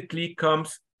 immediately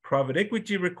comes private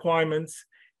equity requirements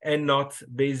and not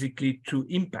basically true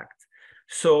impact.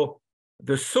 So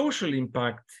the social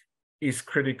impact is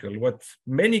critical. What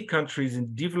many countries in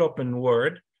the developing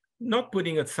world, not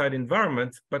putting aside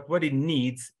environment, but what it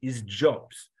needs is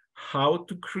jobs, how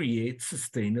to create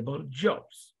sustainable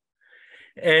jobs.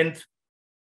 And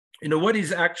what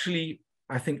is actually,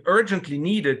 I think, urgently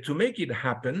needed to make it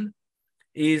happen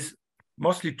is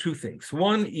mostly two things.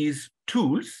 One is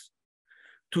tools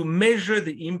to measure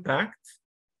the impact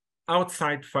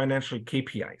outside financial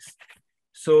KPIs.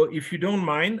 So if you don't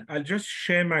mind, I'll just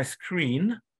share my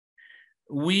screen.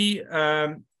 We,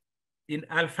 in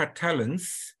Alpha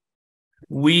Talents,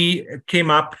 we came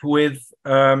up with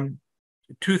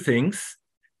two things.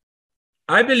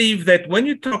 I believe that when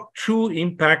you talk true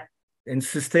impact and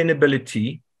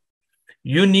sustainability,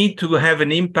 you need to have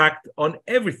an impact on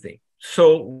everything.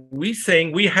 So we're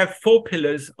saying we have 4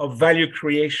 pillars of value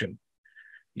creation.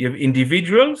 You have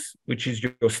individuals, which is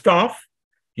your staff.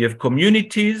 You have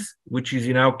communities, which is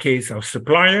in our case, our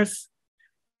suppliers.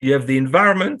 You have the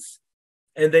environment,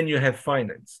 and then you have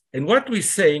finance. And what we're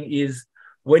saying is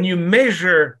when you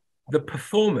measure the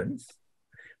performance,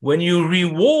 when you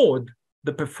reward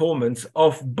the performance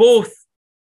of both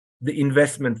the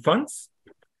investment funds,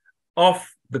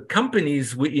 of the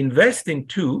companies we invest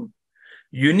into,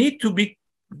 you need to be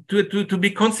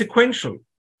consequential,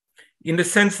 in the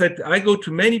sense that I go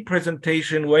to many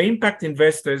presentations where impact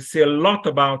investors say a lot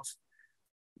about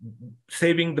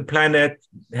saving the planet,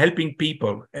 helping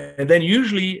people. And then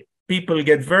usually people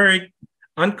get very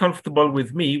uncomfortable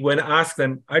with me when I ask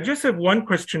them, I just have one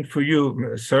question for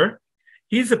you, sir.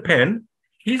 Here's a pen,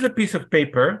 here's a piece of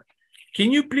paper.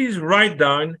 Can you please write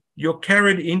down your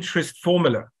carried interest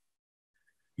formula?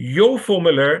 Your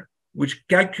formula, which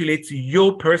calculates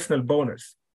your personal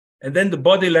bonus. And then the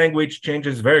body language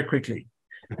changes very quickly,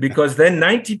 because then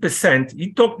 90%,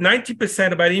 he talked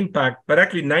 90% about impact, but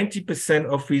actually 90%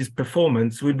 of his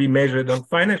performance will be measured on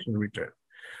financial return.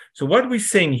 So what we're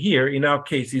saying here in our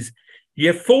case is you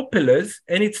have 4 pillars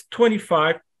and it's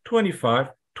 25, 25,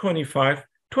 25,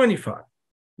 25.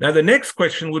 Now, the next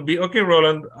question would be, okay,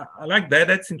 Roland, I like that.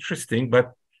 That's interesting,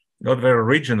 but not very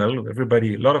original.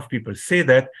 Everybody, a lot of people say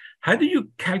that. How do you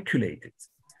calculate it?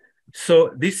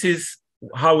 So this is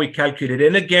how we calculate it.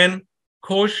 And again,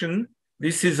 caution,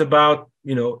 this is about,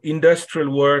 industrial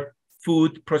work,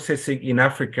 food processing in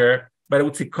Africa, but I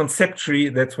would say conceptually,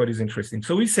 that's what is interesting.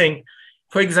 So we're saying,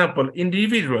 for example,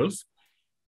 individuals,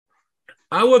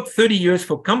 I worked 30 years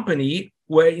for company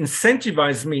where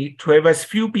incentivized me to have as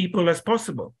few people as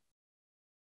possible.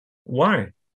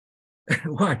 Why?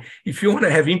 Why? If you want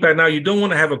to have impact now, you don't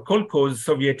want to have a kolkhoz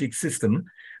Sovietic system,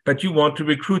 but you want to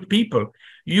recruit people.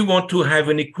 You want to have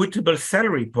an equitable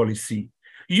salary policy.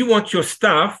 You want your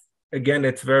staff, again,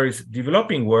 that's very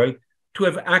developing world, to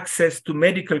have access to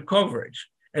medical coverage.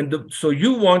 And so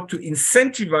you want to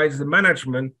incentivize the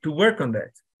management to work on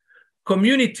that.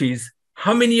 Communities,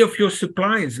 how many of your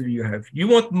suppliers do you have? You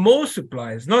want more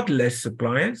suppliers, not less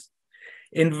suppliers.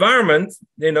 Environment,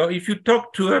 if you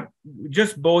talk to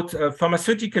just bought a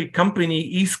pharmaceutical company,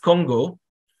 East Congo,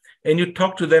 and you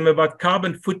talk to them about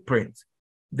carbon footprint,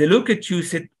 they look at you and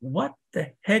say, what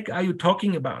the heck are you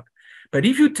talking about? But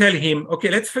if you tell him,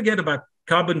 okay, let's forget about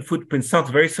carbon footprint, sounds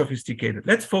very sophisticated.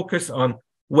 Let's focus on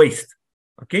waste,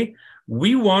 okay?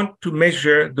 We want to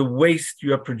measure the waste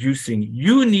you are producing.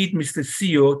 You need, Mr.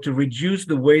 CEO, to reduce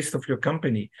the waste of your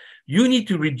company. You need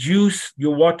to reduce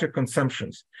your water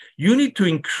consumptions. You need to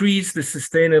increase the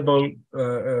sustainable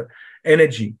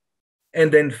energy,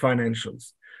 and then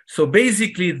financials. So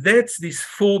basically, that's these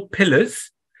 4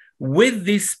 pillars with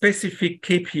these specific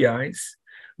KPIs,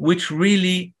 which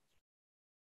really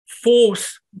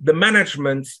force the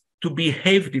management to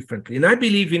behave differently. And I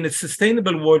believe in a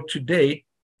sustainable world today,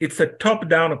 it's a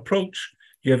top-down approach.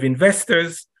 You have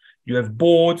investors, you have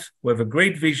boards who have a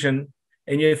great vision,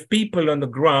 and you have people on the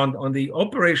ground on the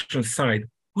operational side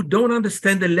who don't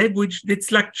understand the language.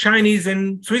 It's like Chinese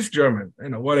and Swiss German,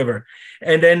 whatever.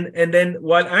 And then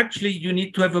while actually you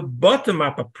need to have a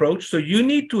bottom-up approach, so you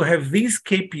need to have these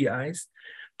KPIs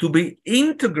to be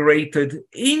integrated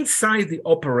inside the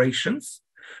operations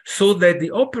so that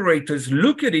the operators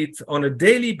look at it on a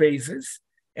daily basis,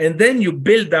 and then you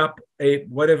build up a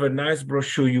whatever nice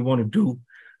brochure you want to do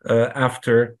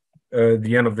after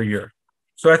the end of the year.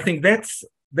 So I think that's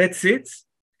it.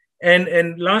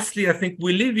 And lastly, I think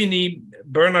we live in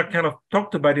Bernard kind of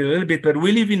talked about it a little bit, but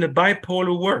we live in a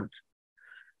bipolar world.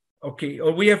 Okay,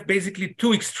 or we have basically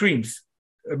 2 extremes,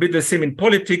 a bit the same in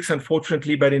politics,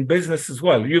 unfortunately, but in business as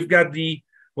well. You've got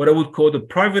what I would call the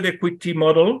private equity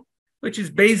model, which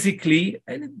is basically,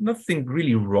 and nothing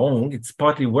really wrong, it's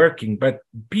partly working, but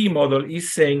P model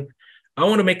is saying, I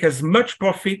want to make as much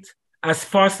profit as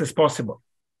fast as possible,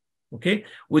 okay?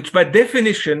 Which by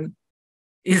definition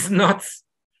is not,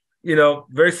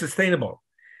 very sustainable.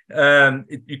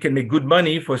 You can make good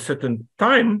money for a certain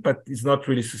time, but it's not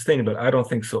really sustainable. I don't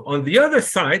think so. On the other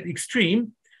side,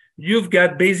 extreme, you've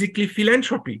got basically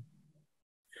philanthropy.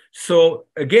 So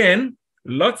again,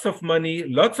 lots of money,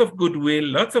 lots of goodwill,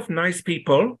 lots of nice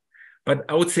people, but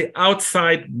I would say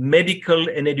outside medical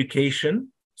and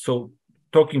education, so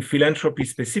talking philanthropy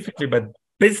specifically, but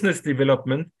business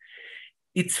development,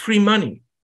 it's free money,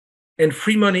 and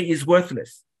free money is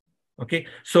worthless, okay?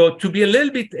 So to be a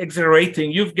little bit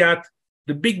exaggerating, you've got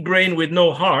the big brain with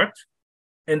no heart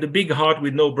and the big heart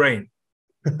with no brain,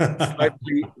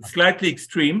 slightly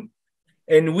extreme,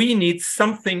 and we need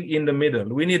something in the middle.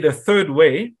 We need a third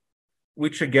way,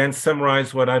 which again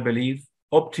summarize what I believe,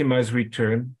 optimize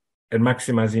return and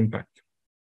maximize impact.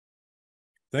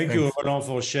 Thank you, Roland,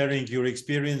 for sharing your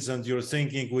experience and your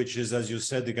thinking, which is, as you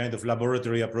said, the kind of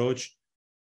laboratory approach,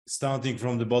 starting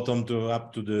from the bottom to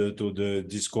up to the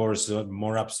discourse,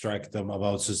 more abstract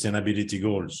about sustainability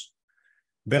goals.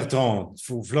 Bertrand,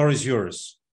 floor is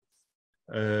yours.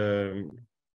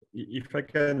 If I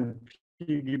can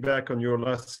piggyback on your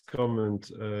last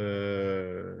comment,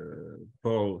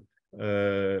 Paul,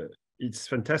 it's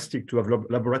fantastic to have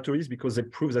laboratories because they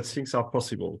prove that things are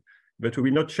possible. But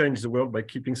we will not change the world by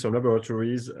keeping some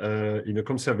laboratories in a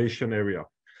conservation area.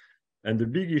 And the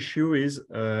big issue is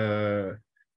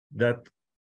that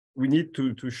we need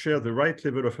to share the right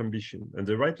level of ambition. And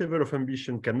the right level of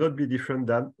ambition cannot be different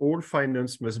than all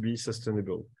finance must be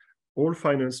sustainable. All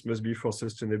finance must be for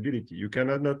sustainability. You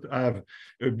cannot not have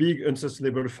a big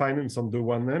unsustainable finance on the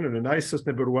one hand and a nice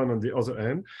sustainable one on the other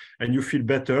hand, and you feel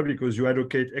better because you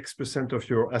allocate X% of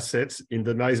your assets in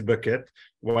the nice bucket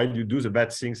while you do the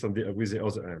bad things on with the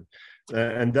other hand.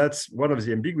 And that's one of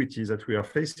the ambiguities that we are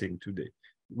facing today.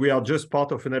 We are just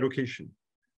part of an allocation,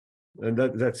 and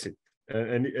that's it.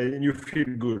 And you feel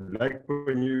good. Like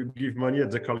when you give money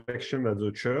at the collection at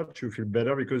the church, you feel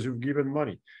better because you've given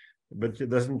money. But it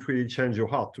doesn't really change your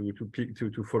heart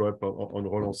to follow up on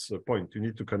Roland's point. You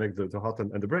need to connect the heart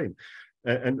and the brain.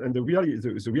 And the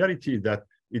reality is that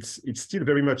it's still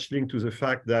very much linked to the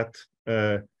fact that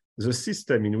the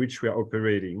system in which we are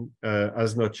operating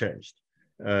has not changed.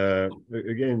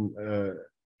 Again,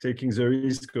 taking the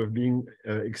risk of being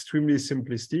extremely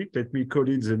simplistic, let me call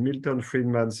it the Milton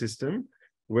Friedman system,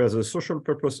 where the social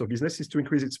purpose of business is to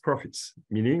increase its profits,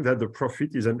 meaning that the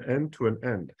profit is an end to an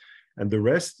end. And the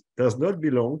rest does not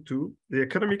belong to the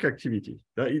economic activity.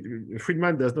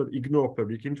 Friedman does not ignore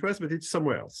public interest, but it's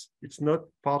somewhere else. It's not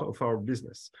part of our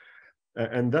business.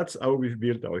 And that's how we've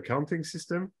built our accounting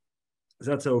system.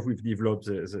 That's how we've developed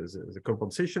the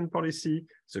compensation policy,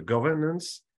 the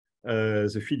governance,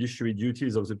 the fiduciary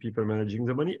duties of the people managing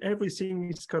the money. Everything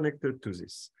is connected to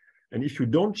this. And if you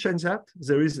don't change that,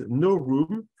 there is no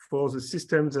room for the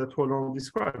systems that Roland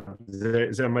described.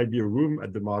 There might be a room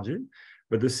at the margin,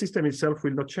 but the system itself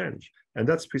will not change. And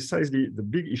that's precisely the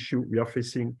big issue we are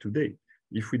facing today.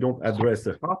 If we don't address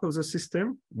the heart of the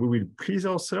system, we will please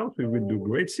ourselves, we will do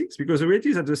great things, because the reality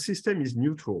is that the system is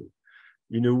neutral.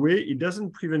 In a way, it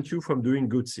doesn't prevent you from doing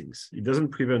good things. It doesn't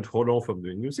prevent Roland from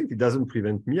doing good things. It doesn't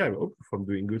prevent me, I hope, from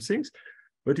doing good things,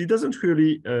 but it doesn't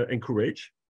really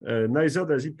encourage, neither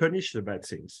does it punish the bad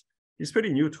things. It's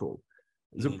very neutral.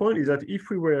 The point is that if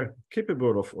we were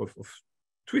capable of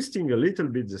twisting a little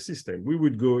bit the system, we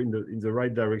would go in the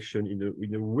right direction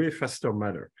in a way faster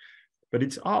manner. But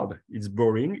it's hard, it's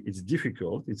boring, it's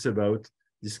difficult. It's about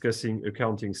discussing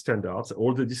accounting standards,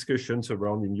 all the discussions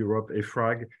around in Europe,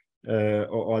 EFRAG,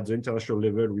 or at the international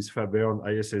level with Faber and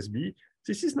ISSB.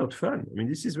 This is not fun. I mean,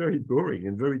 this is very boring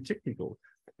and very technical,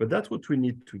 but that's what we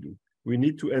need to do. We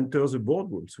need to enter the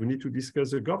boardrooms. We need to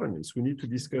discuss the governance. We need to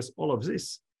discuss all of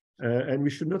this. And we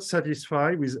should not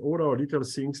satisfy with all our little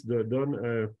things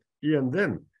done here and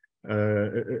then.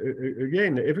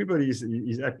 Again, everybody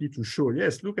is happy to show,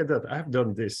 yes, look at that, I've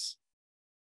done this.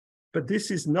 But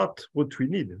this is not what we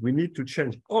need. We need to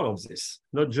change all of this,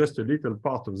 not just a little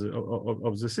part of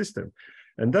the system.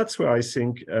 And that's where I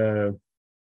think,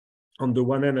 on the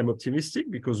one hand, I'm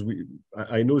optimistic because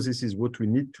I know this is what we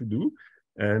need to do.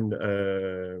 And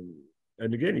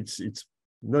again, it's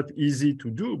not easy to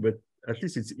do, but at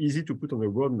least it's easy to put on a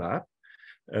roadmap.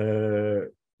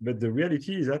 But the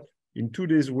reality is that in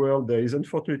today's world, there is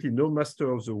unfortunately no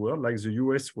master of the world like the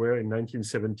US were in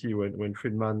 1970 when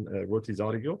Friedman wrote his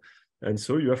article. And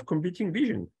so you have competing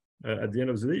vision. At the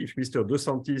end of the day, if Mr. Dos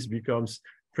Santis becomes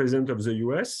president of the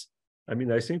US, I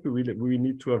mean, I think we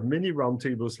need to have many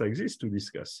roundtables like this to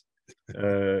discuss.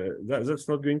 That's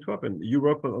not going to happen.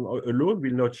 Europe alone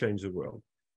will not change the world.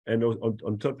 And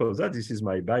on top of that, this is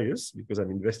my bias because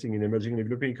I'm investing in emerging and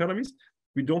developing economies.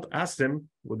 We don't ask them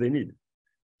what they need.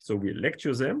 So we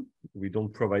lecture them, we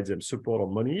don't provide them support or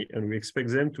money, and we expect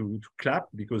them to clap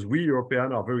because we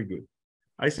Europeans are very good.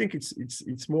 I think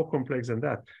it's more complex than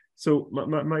that. So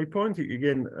my point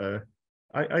again,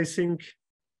 I think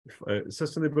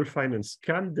sustainable finance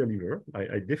can deliver.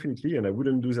 I definitely, and I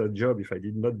wouldn't do that job if I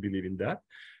did not believe in that.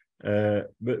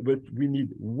 But we need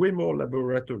way more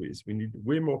laboratories, we need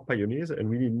way more pioneers, and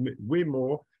we need way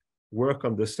more work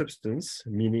on the substance,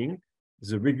 meaning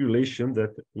the regulation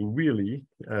that really,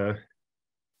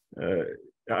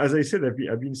 as I said, I've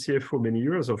been CFO many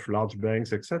years of large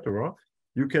banks, etc.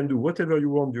 You can do whatever you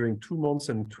want during 2 months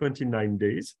and 29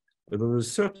 days, but on the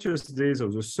 30th days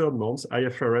of the third month,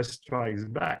 IFRS strikes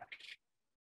back.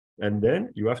 And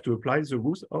then you have to apply the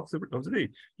rules of the day.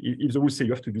 If the rules say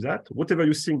you have to do that, whatever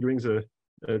you think during the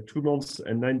 2 months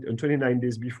and 29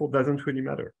 days before doesn't really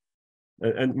matter.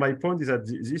 And my point is that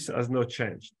this has not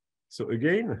changed. So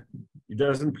again, it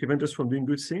doesn't prevent us from doing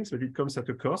good things, but it comes at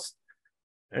a cost.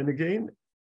 And again,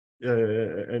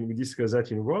 and we discussed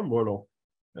that in Rome, Roland,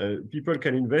 people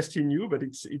can invest in you, but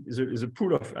it's a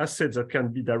pool of assets that can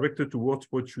be directed towards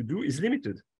what you do is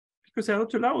limited because they're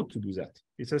not allowed to do that.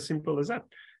 It's as simple as that.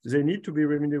 They need to be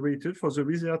remunerated for the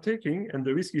risk they are taking, and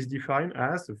the risk is defined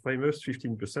as the famous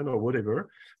 15% or whatever.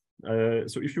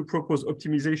 So if you propose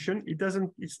optimization,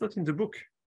 it's not in the book.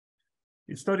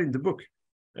 It's not in the book.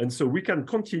 And so we can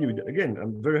continue. Again,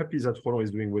 I'm very happy that Roland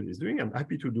is doing what he's doing. I'm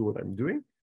happy to do what I'm doing.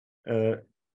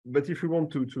 But if we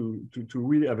want to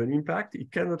really have an impact,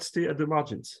 it cannot stay at the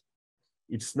margins.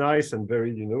 It's nice and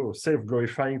very,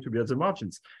 self-glorifying to be at the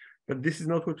margins, but this is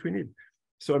not what we need.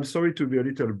 So I'm sorry to be a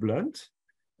little blunt,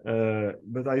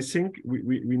 but I think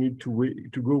we need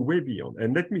to go way beyond.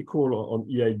 And let me call on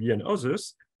EIB and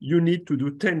others. You need to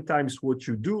do 10 times what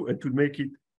you do and to make it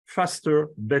faster,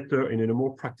 better, and in a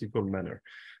more practical manner.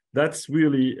 That's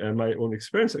really my own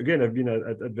experience. Again, I've been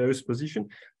at various positions.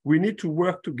 We need to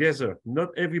work together, not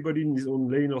everybody in his own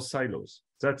lane or silos.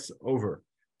 That's over.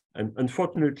 And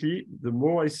unfortunately, the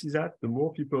more I see that, the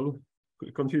more people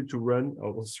continue to run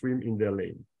or swim in their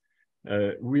lane.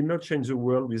 We not change the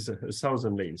world with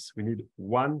 1,000 lanes. We need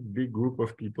one big group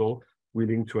of people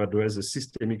willing to address the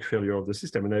systemic failure of the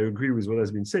system. And I agree with what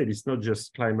has been said. It's not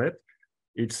just climate,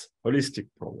 it's holistic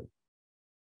problem.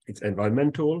 It's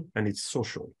environmental and it's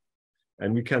social.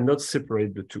 And we cannot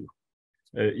separate the two.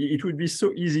 It would be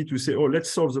so easy to say, oh, let's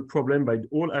solve the problem by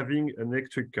all having an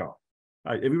electric car.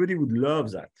 Everybody would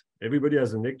love that. Everybody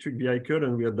has an electric vehicle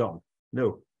and we are done.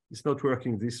 No, it's not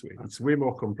working this way. It's way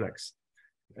more complex.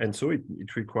 And so it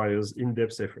requires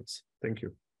in-depth efforts. Thank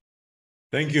you.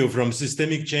 Thank you. From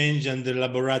systemic change and the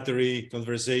laboratory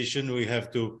conversation, we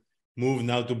have to move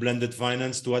now to blended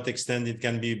finance, to what extent it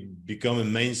can become a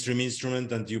mainstream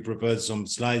instrument. And you prepared some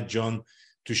slides, John,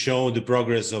 to show the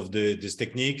progress of this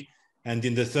technique. And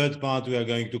in the third part, we are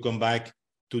going to come back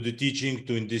to the teaching,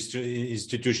 to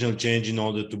institutional change in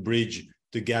order to bridge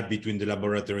the gap between the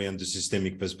laboratory and the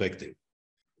systemic perspective.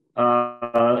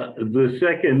 The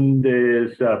second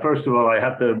is, first of all, I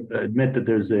have to admit that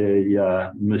there's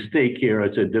a mistake here.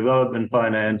 It's a development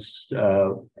finance,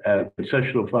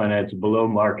 concessional finance below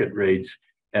market rates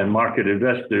and market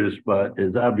investors, but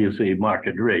is obviously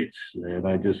market rates. And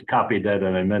I just copied that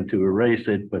and I meant to erase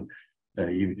it, but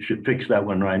you should fix that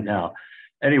one right now.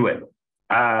 Anyway,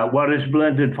 what is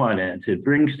blended finance? It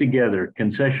brings together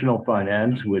concessional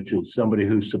finance, which is somebody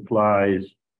who supplies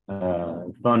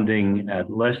funding at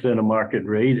less than a market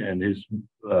rate, and his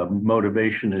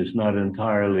motivation is not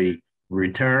entirely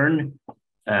return.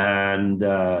 And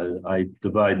I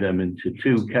divide them into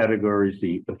two categories: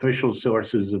 the official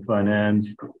sources of finance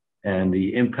and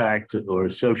the impact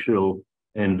or social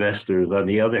investors. On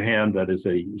the other hand, that is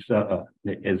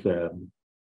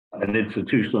an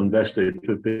institutional investor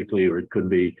typically, or it could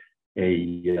be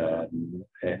a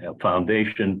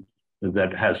foundation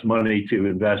that has money to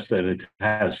invest and it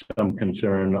has some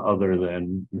concern other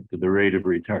than the rate of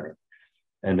return.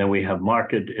 And then we have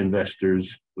market investors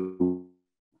who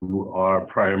are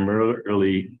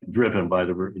primarily driven by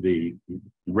the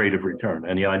rate of return.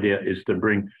 And the idea is to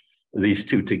bring these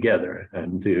two together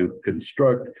and to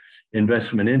construct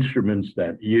investment instruments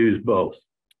that use both.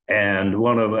 And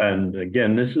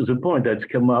again, this is a point that's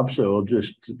come up, so I'll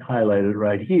just highlight it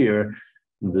right here.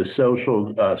 The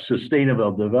social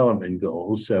sustainable development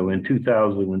goals. So in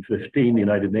 2015, the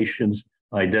United Nations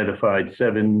identified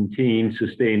 17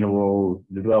 sustainable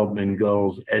development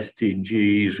goals,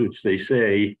 SDGs, which they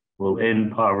say will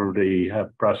end poverty,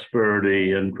 have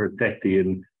prosperity, and protect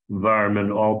the environment,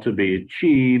 all to be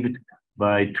achieved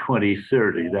by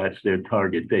 2030. That's their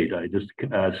target date.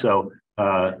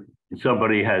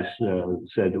 Somebody has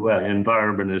said, well,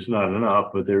 environment is not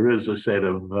enough, but there is a set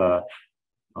of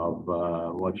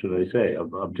what should I say,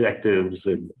 of objectives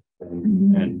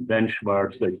and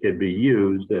benchmarks that can be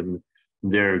used, and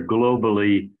they're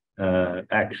globally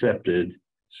accepted.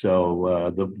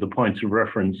 So the points of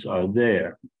reference are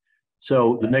there.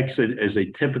 So the next is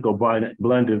a typical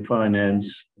blended finance,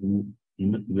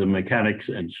 the mechanics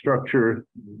and structure.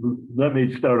 Let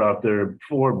me start off. There are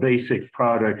four basic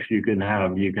products you can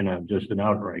have. You can have just an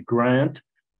outright grant.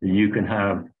 You can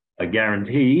have a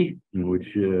guarantee, which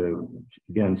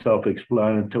again,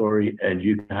 self-explanatory, and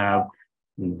you can have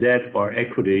debt or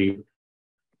equity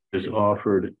is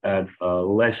offered at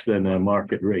less than a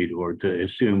market rate, or to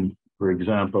assume, for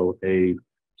example, a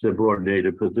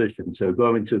subordinated position. So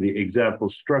going to the example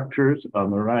structures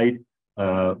on the right,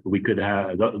 we could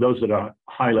have those that are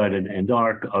highlighted in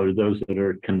dark are those that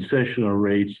are concessional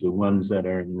rates. The ones that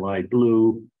are in light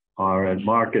blue are at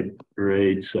market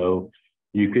rate. So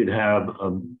you could have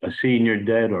a senior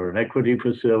debt or an equity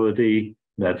facility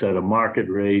that's at a market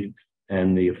rate,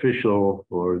 and the official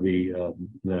or the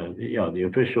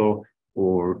official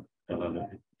or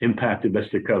impact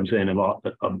investor comes in and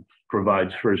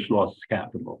provides first loss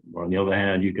capital. Or on the other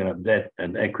hand, you can have debt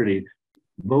and equity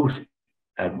both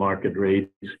at market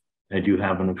rates, and you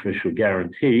have an official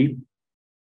guarantee.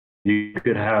 You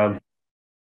could have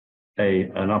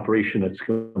an operation that's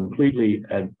completely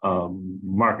at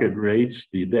market rates,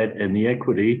 the debt and the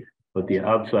equity, but the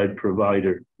outside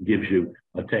provider gives you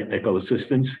a technical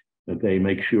assistance, that they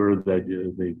make sure that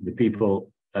the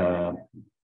people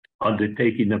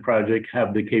undertaking the project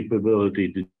have the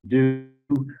capability to do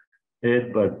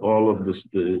it, but all of the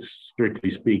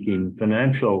strictly speaking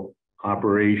financial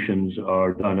operations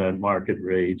are done at market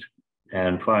rates.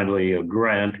 And finally, a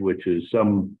grant, which is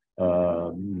something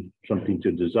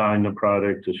to design the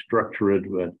product, to structure it,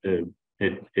 but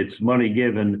it's money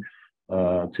given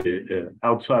to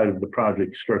outside of the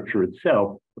project structure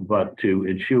itself, but to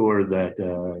ensure that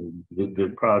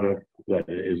the product that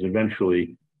is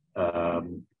eventually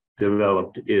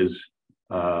developed is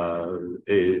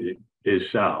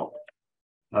sound.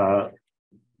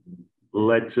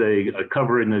 Let's say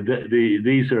covering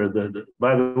these are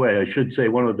by the way, I should say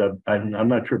one of the, I'm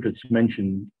not sure if it's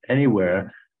mentioned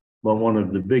anywhere, but one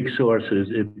of the big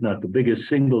sources, if not the biggest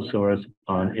single source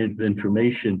on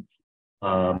information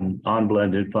on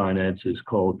blended finance, is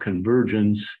called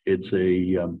Convergence. It's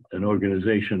an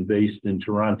organization based in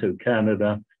Toronto,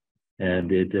 Canada,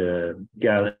 and it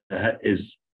is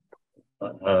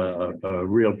a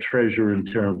real treasure in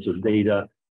terms of data,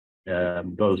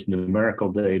 both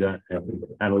numerical data and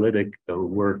analytic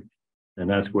work, and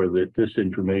that's where this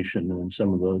information and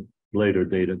some of the later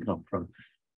data come from.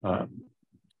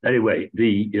 Anyway,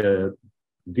 the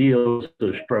deals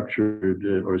are structured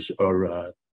or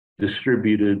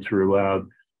distributed throughout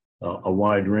a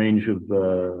wide range of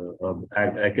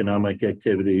economic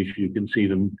activities. You can see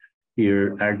them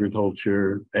here.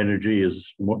 Agriculture, energy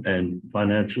and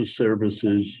financial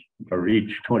services are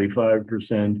each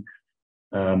 25%.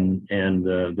 And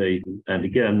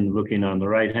again, looking on the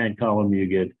right-hand column, you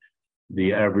get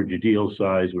the average deal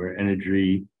size, where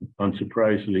energy,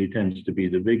 unsurprisingly, tends to be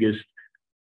the biggest.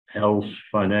 Health,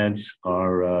 finance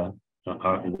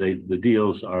the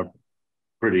deals are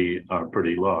pretty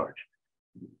large.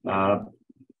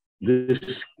 This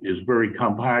is very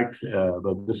compact,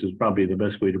 but this is probably the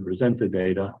best way to present the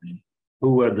data.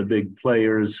 Who are the big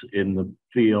players in the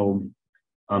field?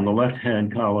 On the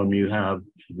left-hand column, you have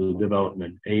the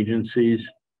development agencies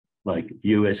like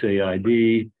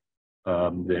USAID.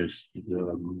 There's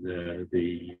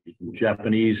the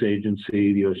Japanese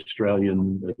agency, the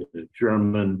Australian, the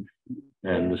German,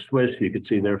 and the Swiss. You can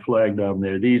see their flag down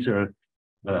there. These are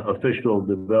official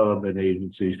development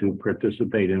agencies who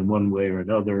participate in one way or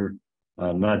another,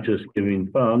 not just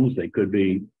giving funds. They could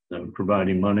be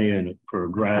providing money for a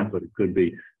grant, but it could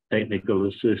be technical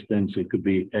assistance, it could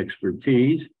be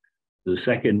expertise. The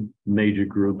second major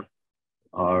group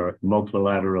are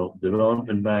multilateral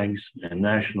development banks and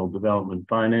national development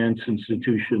finance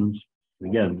institutions.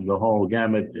 Again, the whole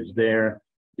gamut is there.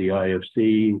 The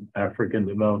IFC, African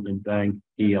Development Bank,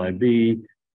 EIB,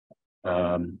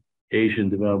 Asian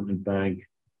Development Bank,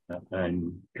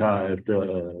 and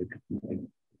KfW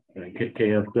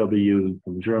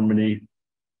from Germany.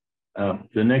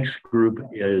 The next group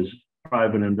is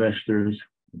private investors,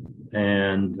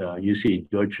 and you see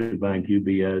Deutsche Bank,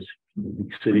 UBS,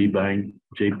 Citibank,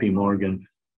 JP Morgan.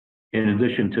 In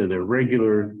addition to their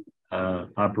regular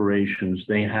operations,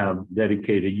 they have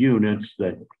dedicated units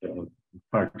that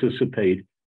participate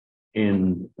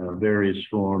in various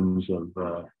forms of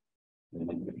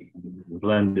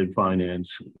blended finance,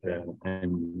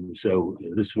 and so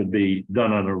this would be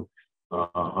done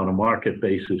on a market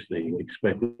basis. They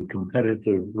expect a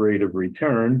competitive rate of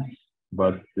return,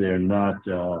 but they're not.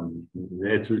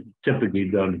 It's typically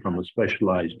done from a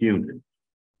specialized unit.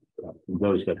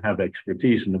 Those that have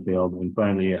expertise in the field, and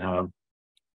finally you have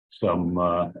some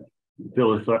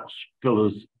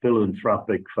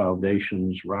philanthropic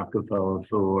foundations, Rockefeller,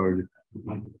 Ford,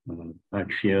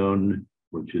 Acción,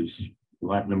 which is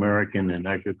Latin American and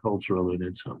agricultural in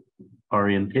its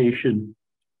orientation,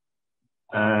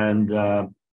 and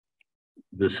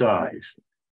the size.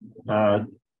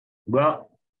 Well,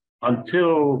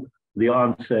 until the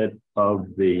onset of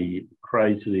the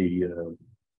crisis, the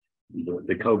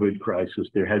COVID crisis,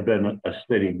 there had been a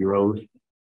steady growth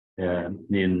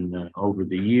in over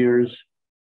the years.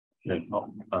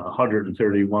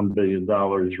 $131 billion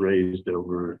raised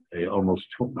over a almost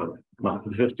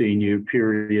 15-year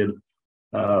period.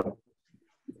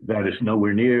 That is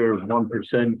nowhere near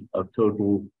 1% of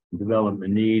total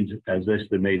development needs, as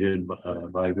estimated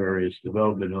by various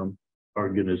development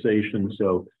organizations.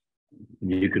 So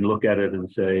you can look at it and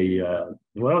say,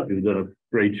 well, you've done a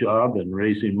great job in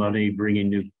raising money, bringing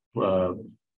new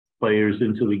players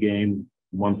into the game,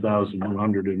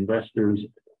 1,100 investors,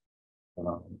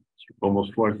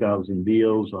 almost 4,000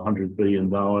 deals, $100 billion,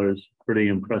 pretty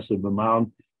impressive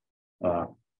amount.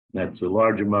 That's a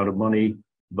large amount of money,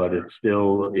 but it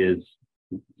still is,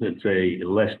 let's say,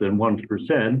 less than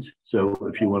 1%. So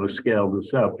if you want to scale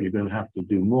this up, you're going to have to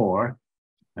do more.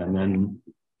 And then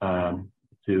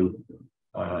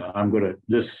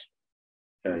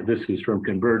this is from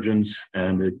Convergence,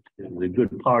 and the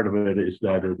good part of it is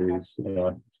that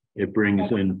it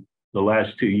brings in the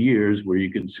last 2 years where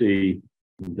you can see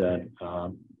that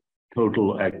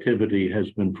total activity has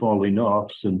been falling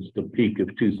off since the peak of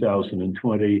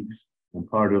 2020. And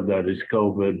part of that is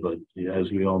COVID, but as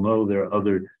we all know, there are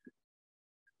other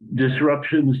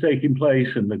disruptions taking place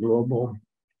in the global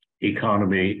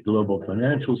economy, global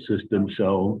financial system.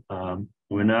 So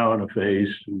we're now in a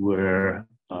phase where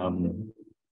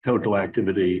total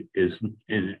activity is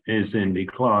in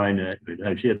decline. It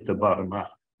has yet to bottom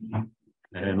out.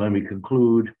 And let me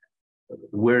conclude.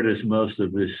 Where does most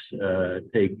of this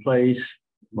take place?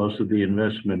 Most of the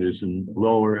investment is in the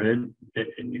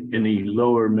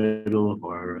lower middle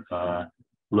or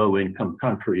low income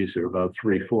countries, are about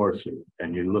 3/4.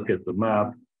 And you look at the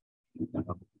map,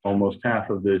 almost half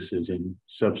of this is in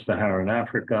sub-Saharan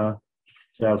Africa,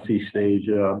 Southeast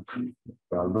Asia.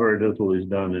 Very little is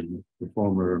done in the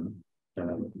former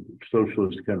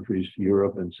socialist countries,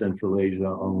 Europe and Central Asia,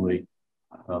 only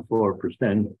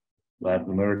 4%.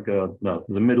 Latin America, no,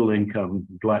 the middle income,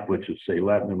 which is say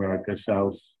Latin America,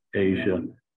 South Asia,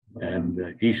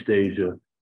 and East Asia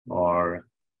are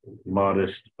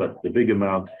modest, but the big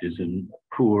amount is in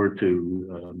poor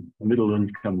to middle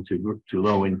income to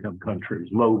low income countries,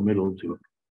 low middle to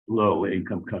low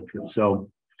income countries. So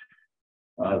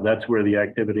that's where the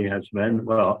activity has been.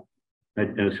 Well,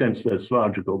 in a sense, that's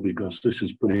logical because this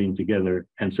is putting together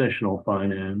concessional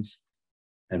finance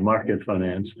and market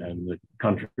finance, and the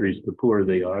countries, the poorer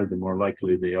they are, the more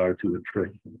likely they are to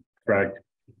attract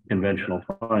conventional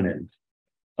finance.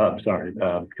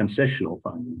 Concessional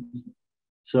finance.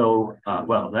 So,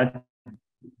 well, that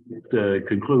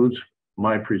concludes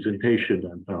my presentation.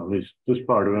 And at least this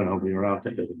part of it, I'll be around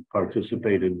to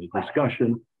participate in the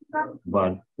discussion.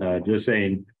 But just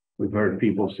saying, we've heard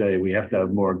people say we have to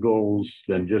have more goals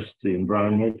than just the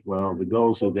environment. Well, the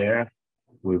goals are there.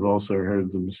 We've also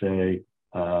heard them say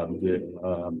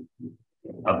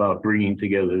about bringing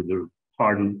together the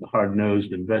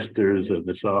hard-nosed investors and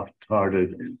the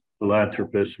soft-hearted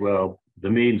philanthropists. Well, the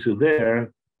means are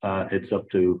there. It's up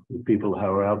to the people who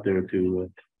are out there to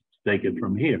take it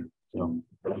from here. So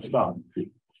I'll stop.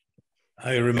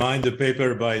 I remind the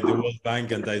paper by the World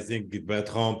Bank, and I think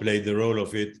Bertrand played the role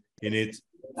of it in it,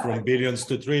 from billions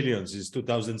to trillions. It's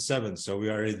 2007, so we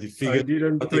are at the figure. I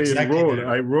didn't play exactly a role. there.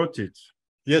 I wrote it.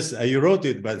 Yes, you wrote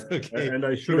it, but okay. And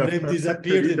I should have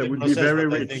disappeared in that the would process, be very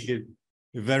but I rich. think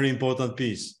a very important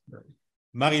piece.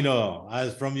 Marie-Laure,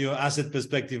 as from your asset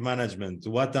perspective management,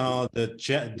 what are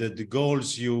the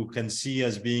goals you can see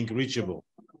as being reachable,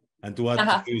 and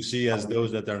what do you see as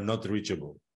those that are not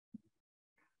reachable?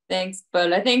 Thanks,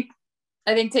 but I think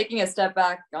taking a step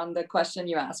back on the question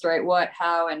you asked, right? What,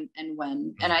 how, and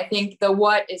when. And I think the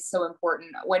what is so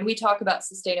important. When we talk about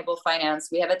sustainable finance,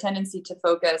 we have a tendency to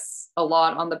focus a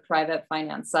lot on the private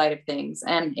finance side of things.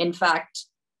 And in fact,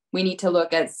 we need to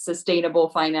look at sustainable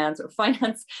finance, or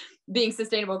finance being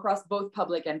sustainable across both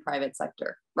public and private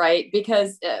sector, right?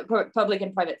 Because public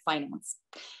and private finance.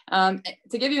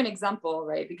 To give you an example,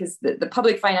 right? Because the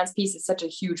public finance piece is such a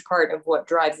huge part of what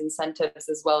drives incentives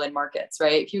as well in markets,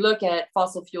 right? If you look at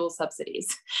fossil fuel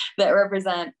subsidies that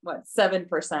represent, what,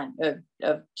 7%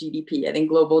 of GDP, I think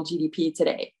global GDP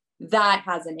today, that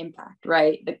has an impact,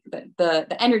 right?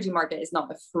 The energy market is not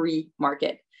a free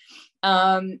market.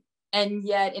 And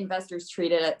yet investors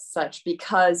treat it as such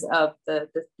because of the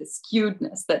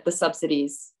skewedness that the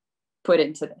subsidies put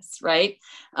into this, right?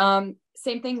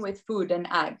 Same thing with food and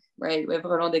ag, right? We have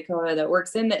Roland Decorvet that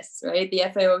works in this, right? The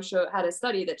FAO had a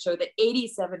study that showed that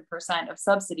 87% of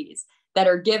subsidies that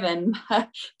are given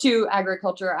to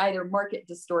agriculture are either market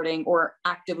distorting or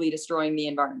actively destroying the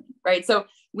environment, right? So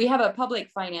we have a public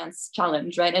finance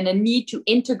challenge, right? And a need to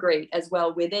integrate as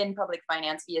well within public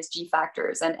finance ESG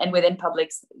factors and within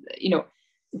public,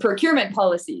 procurement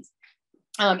policies,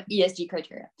 ESG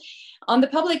criteria. On the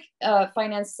public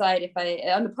finance side,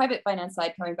 on the private finance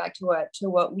side, coming back to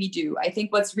what we do, I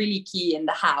think what's really key in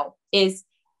the how is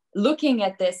looking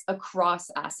at this across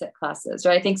asset classes,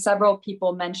 right? I think several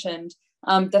people mentioned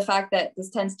the fact that this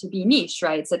tends to be niche,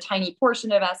 right? It's a tiny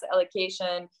portion of asset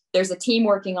allocation. There's a team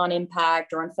working on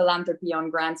impact or on philanthropy, on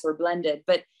grants, or blended.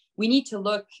 But we need to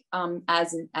look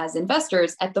as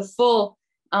investors at the full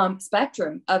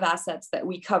spectrum of assets that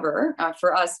we cover.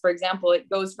 For us, for example, it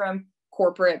goes from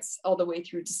corporates all the way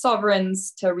through to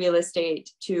sovereigns, to real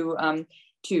estate, to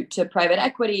private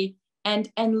equity, and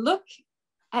look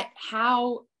at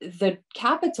how the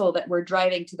capital that we're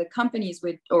driving to the companies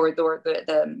with, or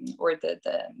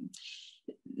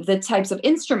the types of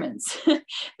instruments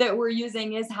that we're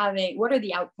using is having, what are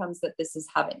the outcomes that this is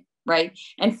having, right?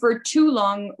 And for too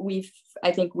long,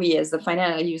 I think we as the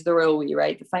financial, I use the royal we,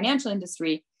 right? The financial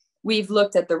industry, we've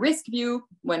looked at the risk view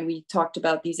when we talked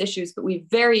about these issues, but we've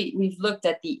looked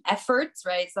at the efforts,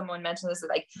 right? Someone mentioned this,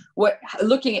 like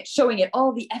showing it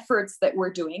all the efforts that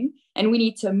we're doing. And we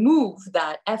need to move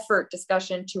that effort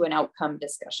discussion to an outcome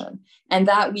discussion. And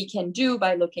that we can do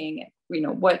by looking at,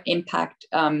 what impact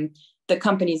the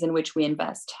companies in which we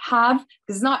invest have,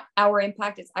 because it's not our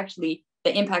impact, it's actually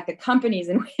the impact the companies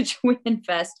in which we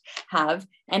invest have,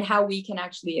 and how we can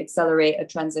actually accelerate a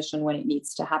transition when it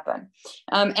needs to happen.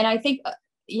 And I think,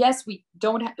 yes, we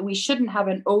shouldn't have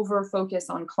an over focus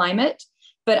on climate,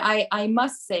 but I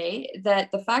must say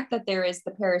that the fact that there is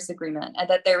the Paris Agreement and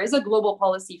that there is a global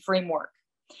policy framework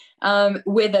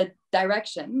with a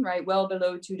direction, right, well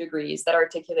below 2 degrees that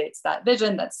articulates that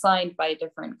vision, that's signed by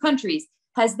different countries,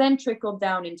 has then trickled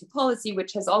down into policy,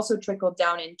 which has also trickled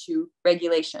down into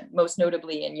regulation, most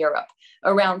notably in Europe,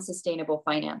 around sustainable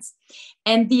finance.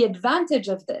 And the advantage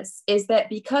of this is that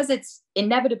because it's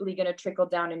inevitably going to trickle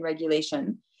down in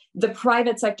regulation, the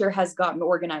private sector has gotten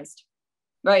organized,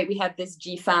 right? We have this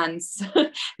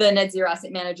GFANS, the Net Zero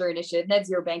Asset Manager Initiative, Net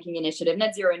Zero Banking Initiative,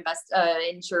 Net Zero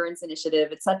Insurance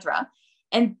Initiative, etc.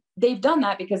 And they've done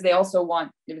that because they also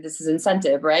want, this is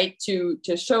incentive, right, to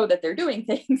show that they're doing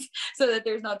things so that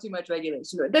there's not too much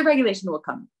regulation. The regulation will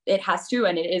come. It has to,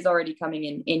 and it is already coming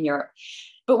in Europe.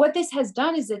 But what this has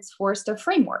done is it's forced a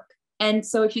framework. And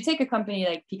so if you take a company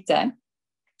like Pictet,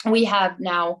 we have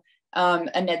now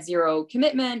a net zero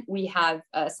commitment. We have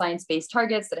science-based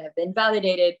targets that have been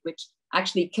validated, which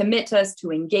actually commit us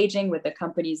to engaging with the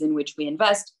companies in which we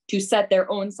invest to set their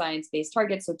own science-based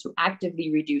targets, so to actively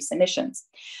reduce emissions.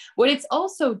 What it's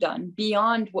also done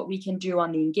beyond what we can do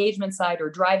on the engagement side or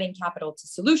driving capital to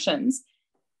solutions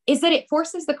is that it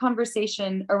forces the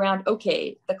conversation around,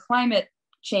 okay, the climate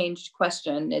change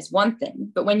question is one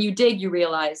thing, but when you dig, you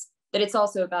realize that it's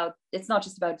also about, it's not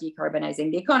just about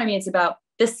decarbonizing the economy, it's about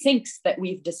the sinks that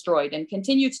we've destroyed and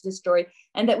continue to destroy,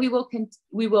 and that we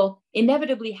will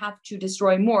inevitably have to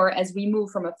destroy more as we move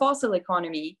from a fossil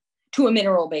economy to a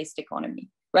mineral-based economy,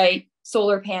 right?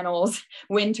 Solar panels,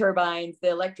 wind turbines, the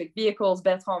electric vehicles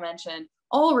Bertrand mentioned,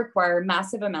 all require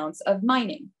massive amounts of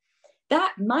mining.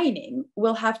 That mining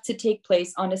will have to take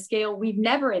place on a scale we've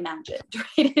never imagined,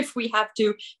 right? If we have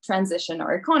to transition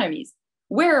our economies.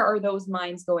 Where are those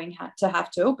mines going to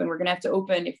have to open? We're going to have to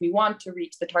open if we want to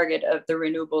reach the target of the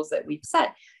renewables that we've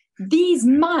set. These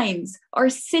mines are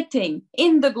sitting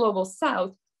in the global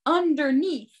south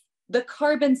underneath the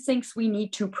carbon sinks we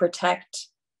need to protect.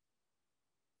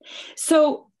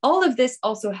 So all of this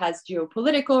also has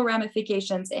geopolitical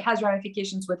ramifications. It has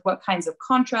ramifications with what kinds of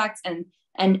contracts and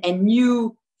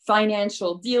new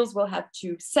financial deals we'll have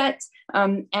to set,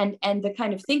 and the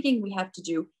kind of thinking we have to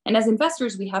do. And as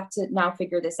investors, we have to now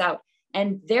figure this out.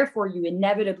 And therefore, you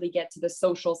inevitably get to the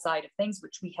social side of things,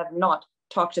 which we have not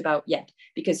talked about yet,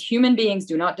 because human beings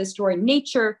do not destroy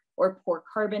nature or pour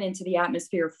carbon into the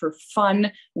atmosphere for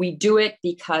fun. We do it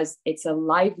because it's a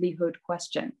livelihood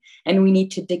question. And we need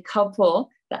to decouple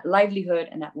that livelihood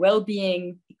and that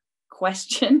well-being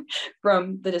question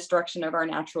from the destruction of our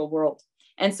natural world.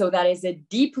 And so that is a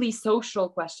deeply social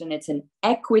question. It's an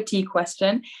equity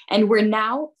question. And we're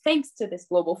now, thanks to this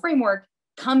global framework,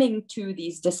 coming to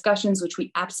these discussions, which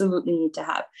we absolutely need to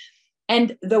have.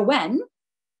 And the when,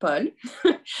 Paul,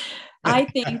 I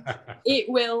think it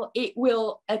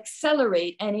will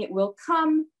accelerate, and it will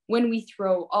come when we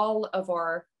throw all of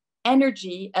our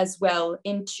energy as well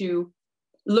into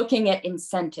looking at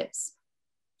incentives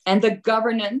and the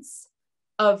governance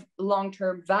of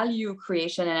long-term value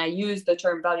creation. And I use the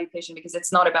term value creation because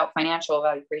it's not about financial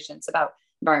value creation, it's about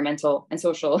environmental and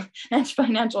social and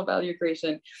financial value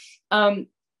creation.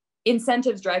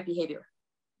 Incentives drive behavior.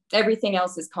 Everything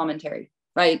else is commentary,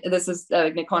 right? This is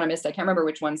an economist, I can't remember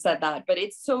which one said that, but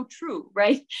it's so true,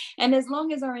 right? And as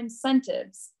long as our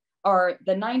incentives are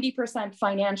the 90%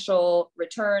 financial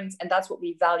returns, and that's what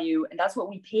we value, and that's what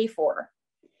we pay for,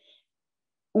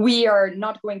 we are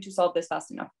not going to solve this fast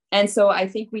enough. And so I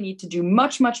think we need to do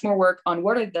much, much more work on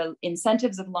what are the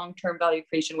incentives of long-term value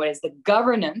creation, what is the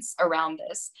governance around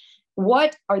this,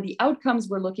 what are the outcomes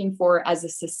we're looking for as a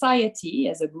society,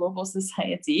 as a global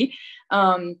society,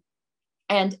 and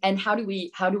how do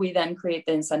we then create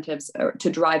the incentives to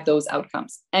drive those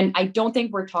outcomes? And I don't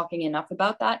think we're talking enough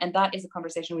about that, and that is a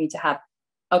conversation we need to have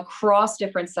across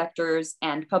different sectors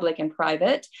and public and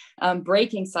private,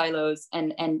 breaking silos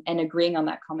and agreeing on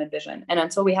that common vision. And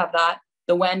until we have that,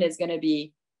 the when is going to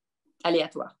be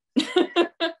aléatoire.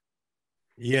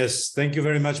 Yes, thank you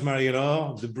very much,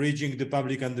 Marie-Laure. The bridging the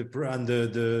public and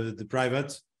the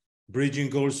private,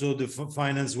 bridging also the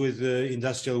finance with the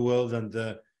industrial world and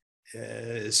the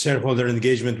shareholder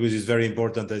engagement, which is very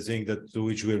important, I think, that to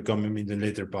which we'll come in the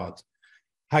later part.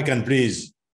 Hakan,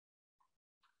 please.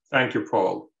 Thank you,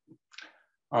 Paul.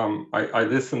 I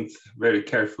listened very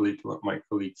carefully to what my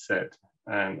colleague said,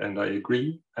 and I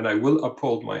agree, and I will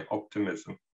uphold my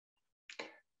optimism.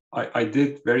 I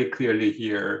did very clearly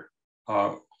hear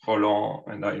Roland,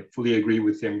 and I fully agree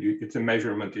with him. It's a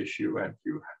measurement issue, and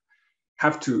you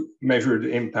have to measure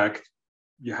the impact.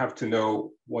 You have to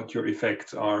know what your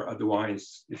effects are.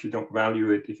 Otherwise, if you don't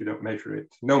value it, if you don't measure it,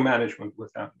 no management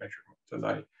without measurement. And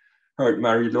I heard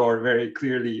Marie-Laure very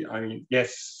clearly. I mean,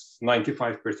 yes,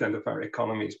 95% of our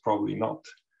economy is probably not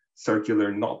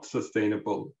circular, not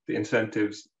sustainable. The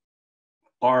incentives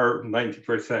are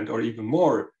 90% or even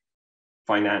more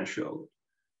financial.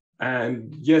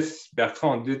 And yes,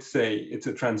 Bertrand did say it's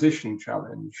a transition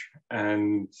challenge,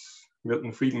 and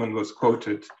Milton Friedman was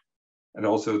quoted, and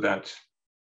also that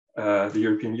the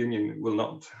European Union will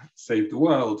not save the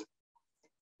world.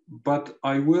 But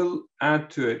I will add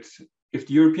to it, if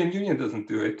the European Union doesn't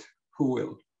do it, who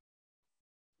will?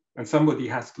 And somebody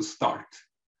has to start.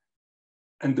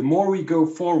 And the more we go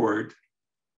forward,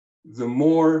 the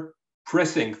more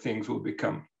pressing things will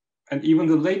become. And even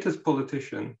the latest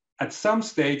politician at some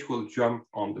stage will jump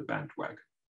on the bandwagon.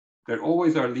 There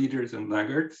always are leaders and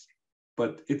laggards,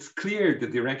 but it's clear the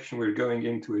direction we're going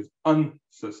into is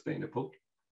unsustainable,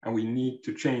 and we need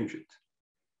to change it.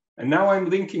 And now I'm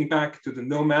linking back to the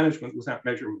no management without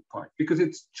measurement part, because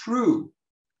it's true,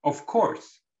 of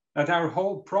course, that our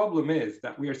whole problem is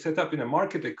that we are set up in a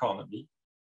market economy,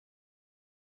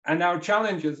 and our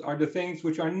challenges are the things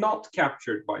which are not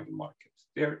captured by the market.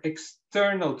 They're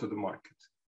external to the market.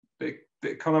 The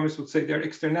economists would say they're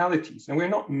externalities, and we're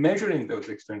not measuring those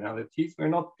externalities. We're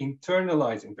not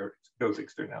internalizing those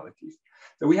externalities.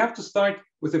 So we have to start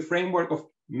with a framework of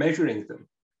measuring them.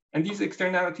 And these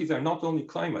externalities are not only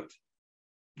climate.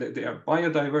 They are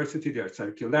biodiversity, they are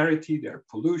circularity, they are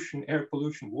pollution, air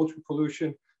pollution, water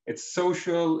pollution. It's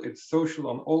social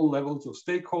on all levels of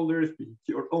stakeholders, be it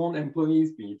your own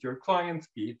employees, be it your clients,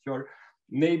 be it your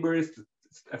neighbors,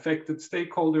 affected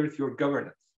stakeholders, your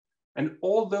governance. And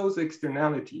all those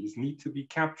externalities need to be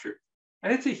captured.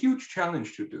 And it's a huge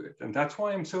challenge to do it. And that's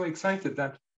why I'm so excited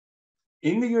that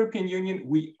in the European Union,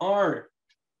 we are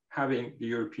having the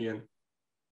European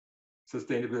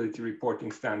sustainability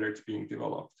reporting standards being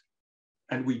developed.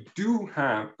 And we do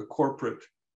have a corporate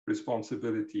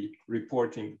responsibility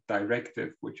reporting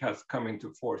directive, which has come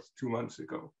into force 2 months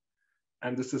ago.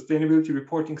 And the sustainability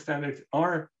reporting standards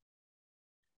are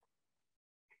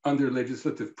under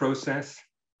legislative process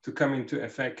to come into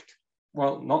effect,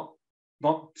 well,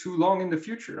 not too long in the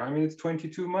future. I mean, it's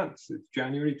 22 months, it's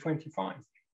January 25.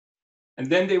 And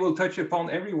then they will touch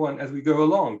upon everyone as we go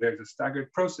along. There's a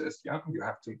staggered process, yeah? You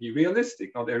have to be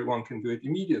realistic. Not everyone can do it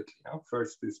immediately. Yeah?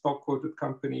 First the stock quoted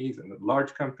companies and the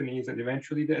large companies and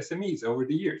eventually the SMEs over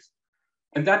the years.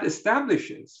 And that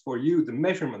establishes for you the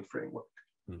measurement framework.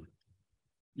 Mm.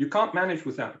 You can't manage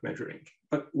without measuring.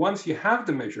 But once you have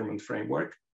the measurement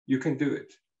framework, you can do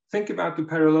it. Think about the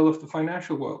parallel of the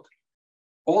financial world.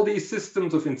 All these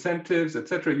systems of incentives,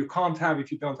 etc., you can't have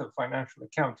if you don't have financial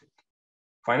accounting.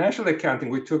 Financial accounting,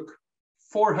 we took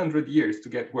 400 years to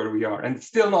get where we are, and it's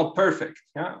still not perfect.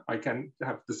 Yeah? I can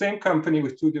have the same company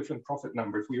with 2 different profit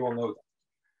numbers. We all know that.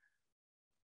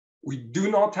 We do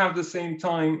not have the same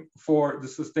time for the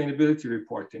sustainability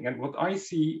reporting. And what I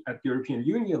see at the European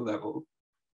Union level,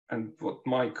 and what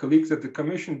my colleagues at the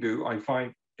Commission do, I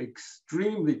find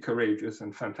extremely courageous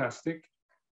and fantastic,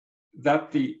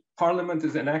 that the Parliament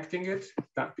is enacting it,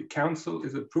 that the Council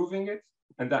is approving it,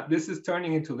 and that this is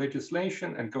turning into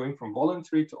legislation and going from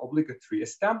voluntary to obligatory,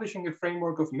 establishing a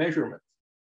framework of measurement.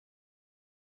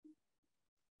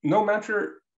 No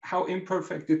matter how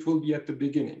imperfect it will be at the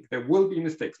beginning, there will be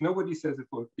mistakes. Nobody says it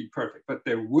will be perfect, but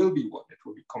there will be one. It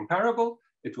will be comparable.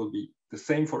 It will be the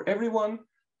same for everyone.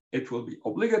 It will be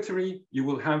obligatory. You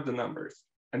will have the numbers.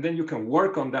 And then you can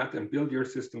work on that and build your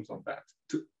systems on that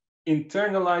to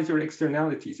internalize your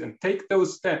externalities and take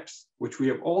those steps, which we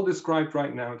have all described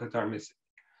right now, that are missing.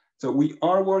 So we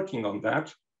are working on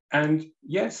that. And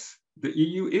yes, the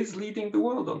EU is leading the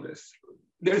world on this.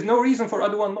 There's no reason for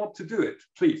anyone not to do it.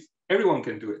 Please, everyone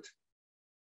can do it.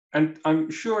 And I'm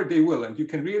sure they will. And you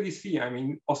can really see, I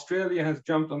mean, Australia has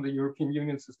jumped on the European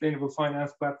Union Sustainable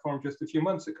Finance Platform just a few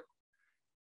months ago.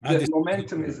 The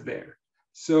momentum is there.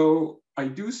 So I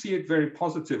do see it very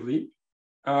positively.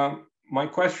 my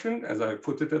question, as I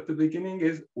put it at the beginning,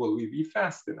 is, will we be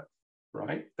fast enough,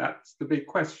 right? That's the big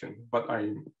question, but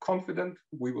I'm confident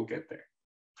we will get there.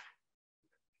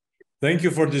 Thank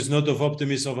you for this note of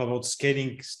optimism about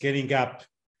scaling up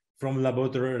from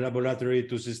laboratory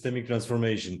to systemic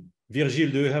transformation.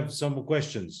 Virgile, do you have some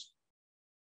questions?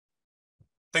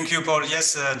 Thank you, Paul.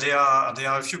 Yes, there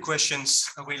are a few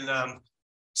questions. I will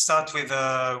start with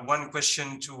one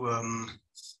question to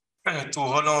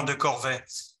Roland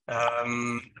Decorvet.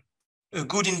 A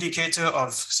good indicator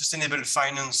of sustainable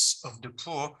finance of the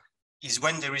poor is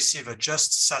when they receive a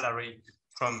just salary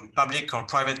from public or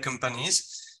private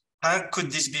companies. How could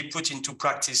this be put into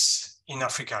practice in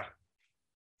Africa?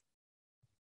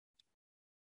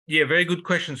 Yeah, very good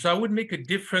question. So I would make a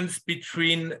difference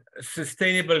between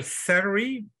sustainable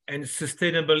salary and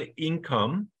sustainable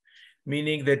income,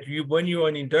 meaning that when you're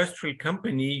an industrial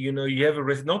company, you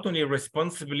have not only a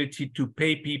responsibility to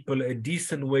pay people a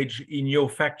decent wage in your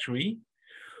factory,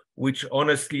 which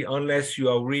honestly, unless you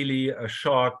are really a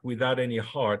shark without any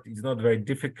heart, is not very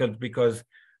difficult because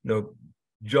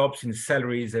jobs in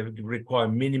salaries require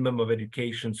minimum of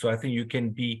education. So I think you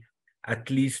can be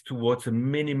at least towards a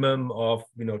minimum of,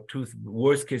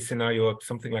 worst case scenario,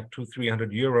 something like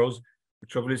 200-300 euros,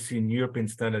 which obviously in European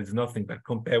standards is nothing, but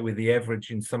compared with the average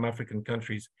in some African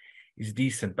countries is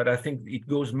decent. But I think it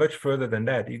goes much further than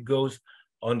that. It goes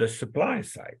on the supply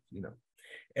side,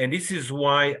 And this is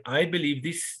why I believe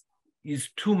this is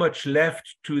too much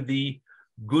left to the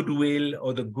goodwill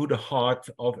or the good heart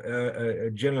of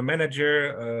a general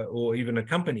manager or even a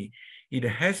company. It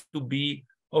has to be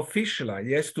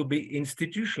officialized, it has to be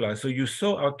institutionalized. So you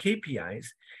saw our KPIs.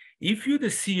 If you're the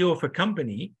CEO of a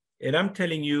company, and I'm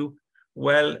telling you,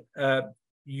 well,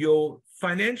 your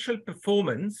financial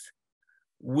performance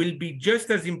will be just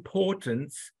as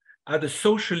important as the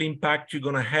social impact you're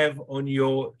going to have on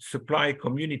your supply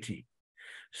community,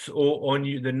 so on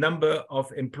the number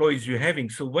of employees you're having.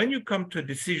 So when you come to a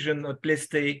decision, let's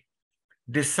say,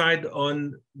 decide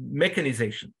on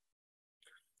mechanization,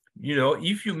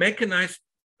 if you mechanize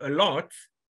a lot,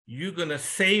 you're going to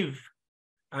save,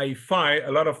 fire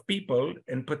a lot of people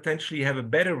and potentially have a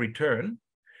better return.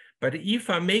 But if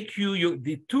I make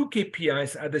the two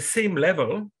KPIs at the same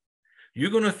level, you're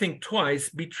going to think twice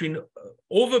between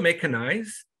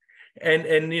over-mechanize and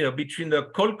between the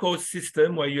kolkhoz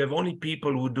system where you have only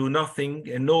people who do nothing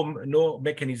and no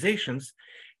mechanizations,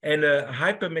 and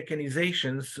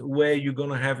hyper-mechanizations where you're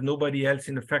going to have nobody else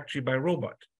in the factory by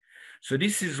robot. So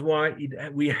this is why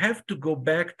we have to go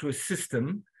back to a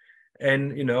system.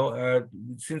 And,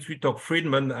 since we talk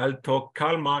Friedman, I'll talk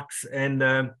Karl Marx and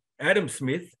Adam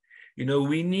Smith.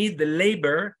 We need the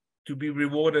labor to be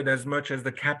rewarded as much as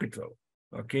the capital,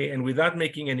 okay? And without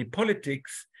making any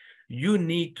politics, you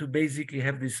need to basically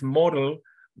have this model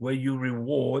where you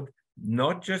reward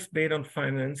not just based on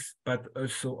finance, but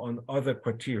also on other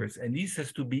criteria. And this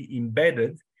has to be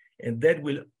embedded, and that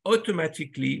will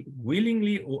automatically,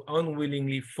 willingly or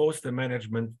unwillingly, force the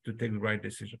management to take the right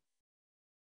decision.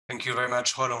 Thank you very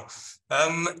much, Roland.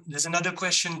 There's another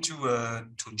question to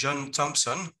John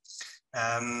Thompson.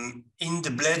 In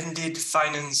the blended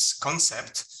finance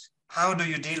concept, how do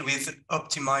you deal with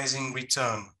optimizing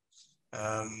return?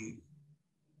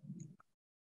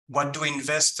 What do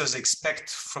investors expect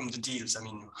from the deals? I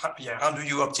mean, how do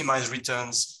you optimize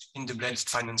returns in the blended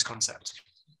finance concept?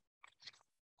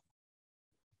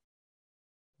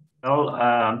 Well,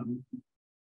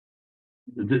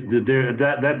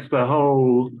 that's the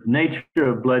whole nature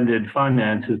of blended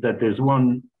finance, is that there's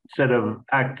one set of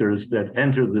actors that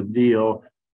enter the deal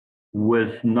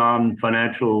with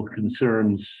non-financial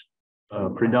concerns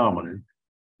predominant,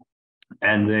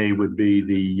 and they would be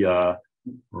the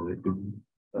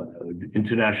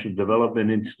international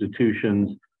development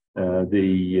institutions,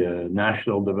 the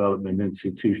national development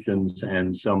institutions,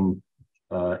 and some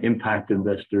impact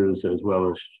investors, as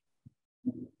well as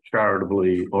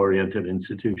charitably oriented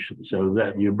institutions. So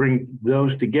that you bring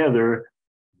those together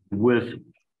with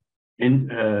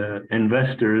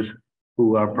investors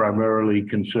who are primarily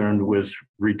concerned with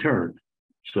return.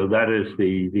 So that is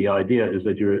the idea, is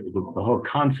that the whole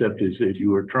concept is that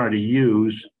you are trying to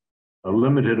use a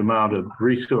limited amount of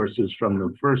resources from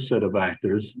the first set of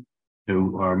actors,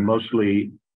 who are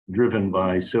mostly driven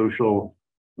by social,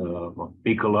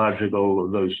 ecological,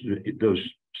 those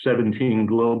 17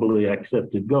 globally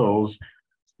accepted goals.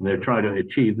 And they're trying to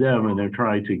achieve them, and they're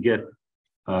trying to get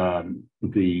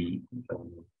the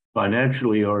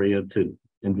financially oriented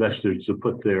investors to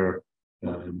put their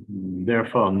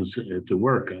funds to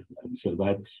work. And so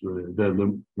that's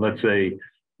let's say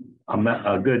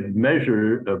a good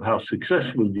measure of how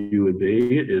successful you would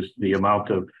be is the amount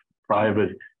of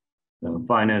private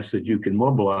finance that you can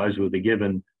mobilize with a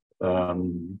given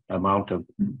amount of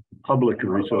public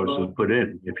resources put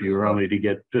in. If you were only to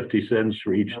get 50 cents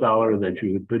for each dollar that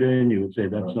you would put in, you would say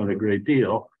that's not a great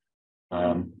deal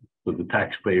for the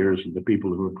taxpayers and the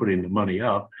people who are putting the money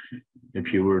up.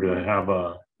 If you were to have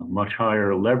a much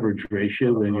higher leverage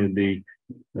ratio, then you'd be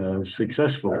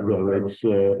successful.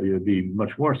 You'd be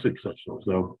much more successful.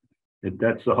 So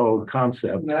that's the whole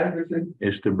concept,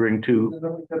 is to bring two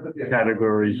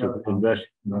categories of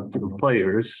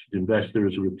players,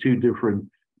 investors with two different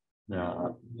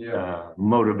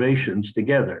motivations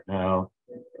together. Now,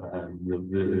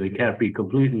 they can't be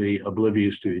completely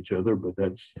oblivious to each other, but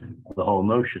that's the whole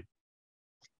notion.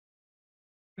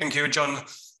 Thank you, John.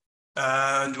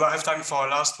 Do I have time for a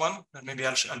last one? Maybe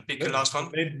I'll pick the last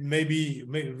one. Maybe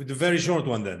the very short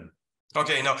one then.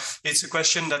 Okay, no, it's a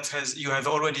question that you have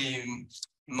already,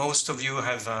 most of you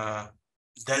have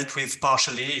dealt with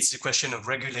partially. It's a question of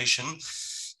regulation.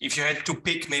 If you had to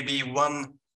pick maybe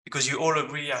one, because you all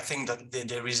agree, I think that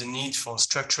there is a need for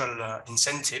structural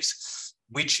incentives,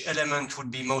 which element would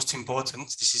be most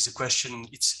important? This is a question,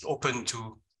 it's open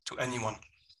to anyone,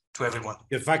 to everyone.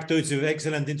 De facto, it's an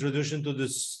excellent introduction to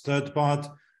this third part.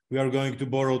 We are going to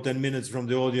borrow 10 minutes from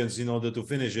the audience in order to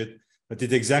finish it. But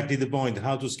it's exactly the point,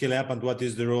 how to scale up and what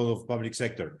is the role of public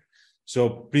sector. So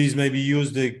please maybe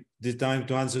use the time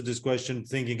to answer this question,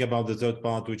 thinking about the third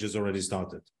part, which has already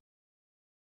started.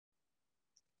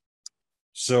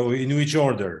 So in which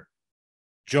order?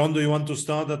 John, do you want to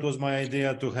start? That was my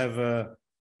idea, to have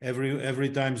every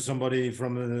time somebody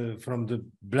from the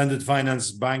blended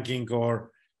finance, banking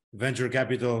or venture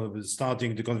capital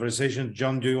starting the conversation.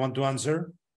 John, do you want to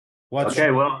answer? What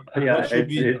should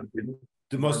be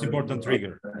the most important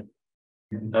trigger?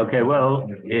 Okay, well,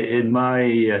 in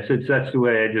my, since that's the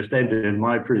way I just ended in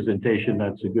my presentation,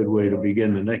 that's a good way to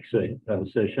begin the next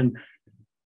session.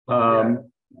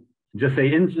 Just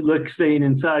say, staying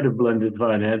inside of blended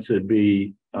finance, it'd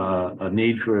be a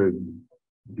need for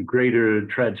greater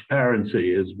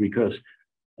transparency, is because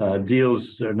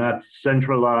deals are not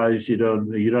centralized. You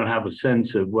don't have a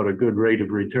sense of what a good rate of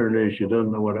return is. You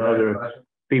don't know what other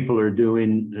people are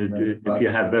doing. If you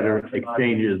have better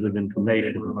exchanges of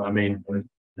information, I mean,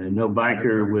 no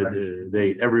banker would,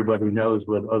 everybody knows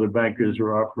what other bankers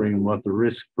are offering, what the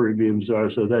risk premiums are.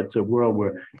 So that's a world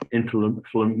where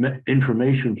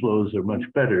information flows are much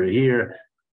better. Here,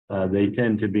 they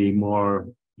tend to be more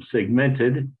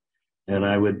segmented. And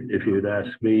I would, if you would ask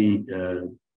me,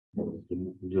 the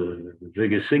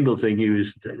biggest single thing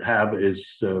you have is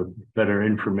better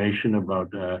information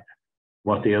about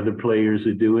what the other players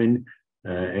are doing,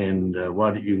 and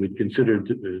what you would consider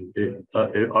to,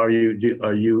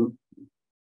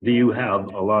 do you have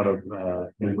a lot of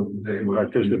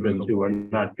participants who are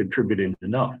not contributing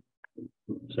enough?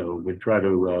 So we try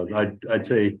to, I'd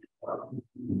say,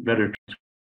 better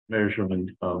measurement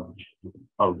of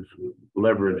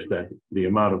leverage, that the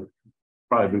amount of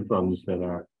private funds that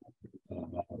are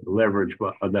leveraged,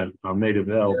 that are made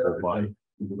available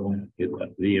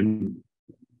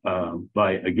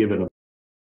by a given.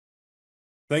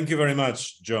 Thank you very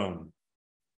much, John.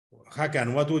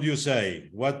 Hakan, what would you say?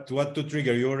 What to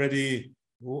trigger? You already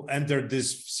entered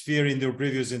this sphere in your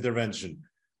previous intervention.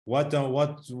 What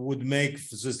would make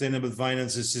sustainable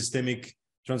finance a systemic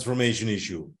transformation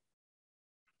issue?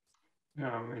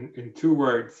 In two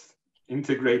words,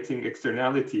 integrating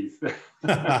externalities.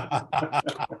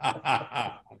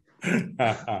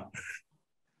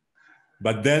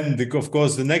 But then, of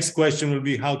course, the next question will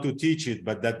be how to teach it,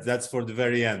 but that's for the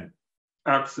very end.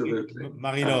 Absolutely.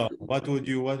 Marie-Laure,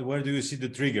 where do you see the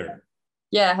trigger?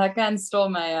 Yeah, Hakan stole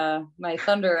my my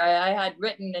thunder. I had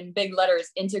written in big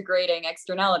letters, integrating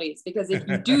externalities, because if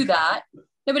you do that,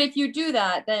 no, but if you do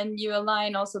that, then you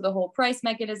align also the whole price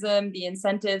mechanism, the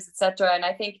incentives, etc. And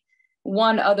I think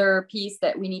one other piece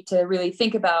that we need to really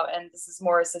think about, and this is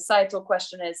more a societal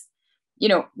question, is,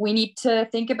 we need to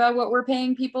think about what we're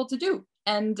paying people to do.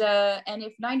 And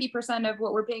if 90% of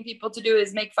what we're paying people to do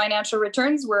is make financial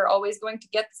returns, we're always going to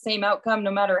get the same outcome,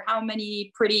 no matter how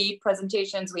many pretty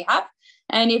presentations we have.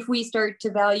 And if we start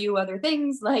to value other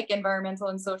things like environmental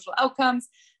and social outcomes,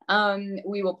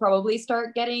 we will probably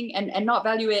start getting, and not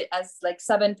value it as like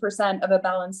 7% of a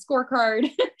balanced scorecard,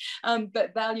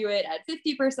 but value it at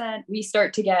 50%, we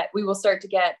will start to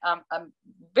get a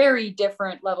very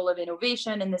different level of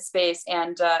innovation in this space,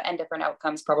 and different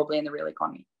outcomes probably in the real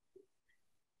economy.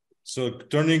 So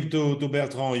turning to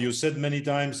Bertrand, you said many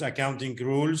times accounting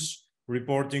rules,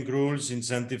 reporting rules,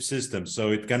 incentive systems.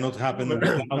 So it cannot happen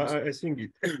without... I think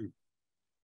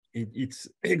it's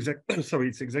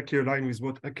exactly aligned with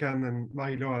what Hakan and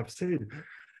Marie-Laure have said.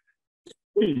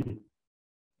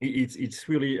 it's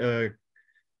really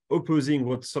opposing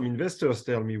what some investors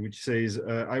tell me, which says,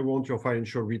 I want your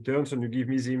financial returns and you give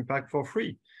me the impact for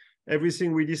free.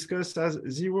 Everything we discuss has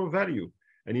zero value.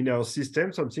 And in our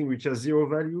system, something which has zero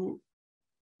value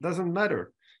doesn't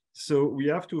matter. So we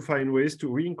have to find ways to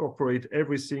reincorporate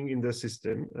everything in the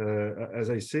system. As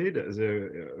I said,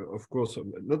 of course,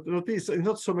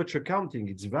 not so much accounting,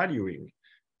 it's valuing.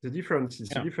 The difference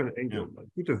is a different angle.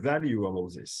 Put a value on all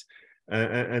this.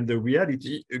 And the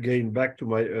reality, again, back to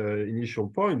my initial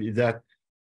point, is that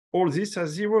all this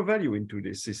has zero value into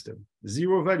this system.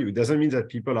 Zero value. It doesn't mean that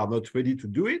people are not ready to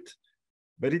do it,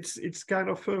 but it's kind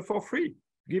of for free.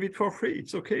 Give it for free.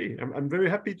 It's okay. I'm very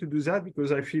happy to do that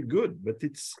because I feel good, but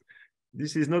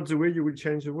this is not the way you will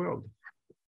change the world.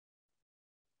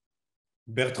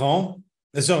 Bertrand?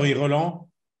 Sorry, Roland?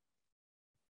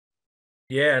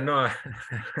 Yeah, no, I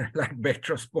like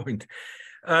Bertrand's point.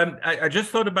 I just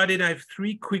thought about it. I have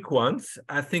three quick ones.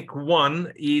 I think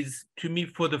one is, to me,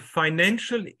 for the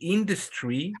financial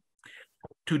industry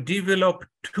to develop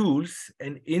tools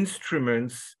and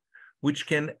instruments which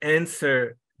can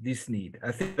answer this need.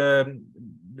 I think,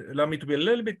 allow me to be a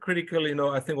little bit critical,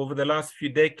 I think over the last few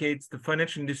decades, the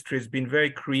financial industry has been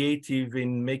very creative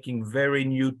in making very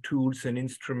new tools and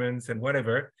instruments and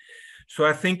whatever. So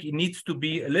I think it needs to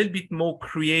be a little bit more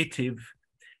creative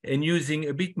and using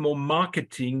a bit more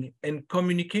marketing and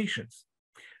communications.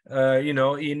 In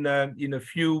a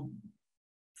few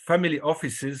family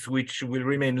offices, which will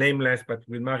remain nameless, but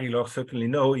with Marie-Laure certainly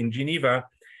know, in Geneva,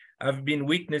 I've been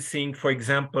witnessing, for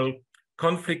example,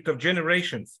 conflict of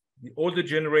generations. The older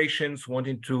generations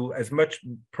wanting to as much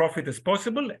profit as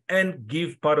possible and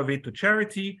give part of it to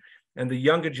charity, and the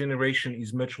younger generation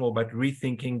is much more about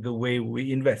rethinking the way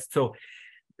we invest. So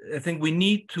I think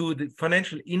the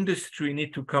financial industry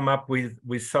need to come up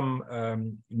with some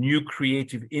new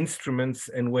creative instruments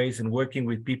and ways in working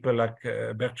with people like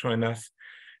Bertrand and us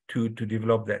to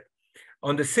develop that.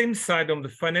 On the same side, on the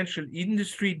financial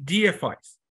industry,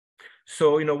 DFIs.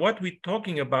 So, what we're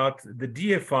talking about, the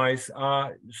DFIs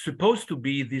are supposed to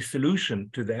be the solution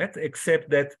to that, except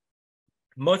that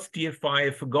most DFI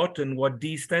have forgotten what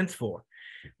D stands for,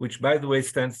 which, by the way,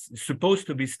 supposed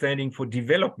to be standing for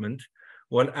development,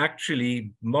 while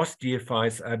actually most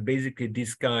DFIs are basically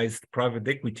disguised private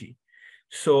equity.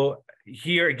 So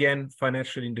here again,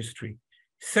 financial industry.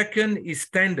 Second is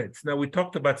standards. Now, we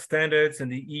talked about standards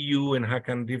and the EU and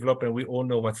Hakan development. We all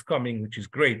know what's coming, which is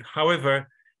great. However,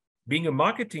 being a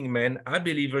marketing man, I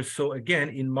believe also, again,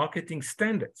 in marketing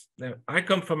standards. Now, I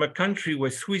come from a country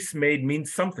where Swiss made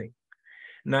means something.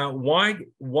 Now, why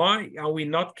are we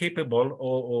not capable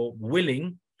or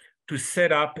willing to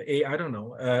set up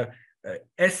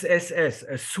SSS,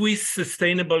 a Swiss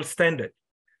sustainable standard,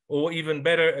 or even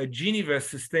better, a Geneva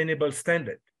sustainable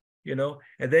standard,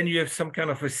 and then you have some kind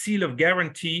of a seal of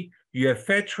guarantee. You have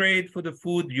fair trade for the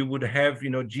food. You would have,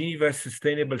 Geneva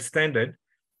sustainable standard,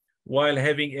 while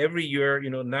having every year,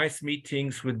 nice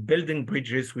meetings with building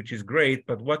bridges, which is great,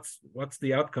 but what's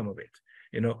the outcome of it,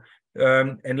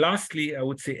 And lastly, I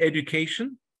would say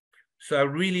education. So I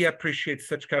really appreciate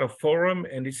such kind of forum,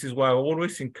 and this is why I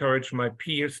always encourage my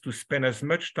peers to spend as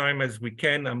much time as we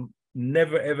can. I'm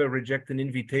never, ever reject an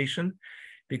invitation,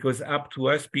 because up to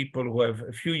us, people who have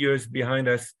a few years behind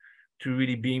us, to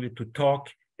really be able to talk,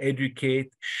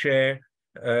 educate, share,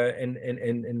 and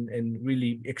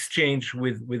really exchange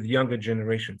with younger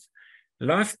generations.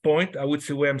 Last point, I would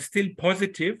say where I'm still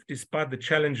positive, despite the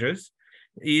challenges,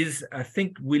 is I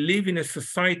think we live in a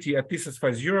society, at least as far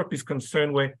as Europe is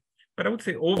concerned, but I would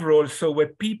say overall, so where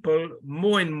people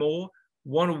more and more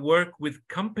want to work with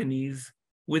companies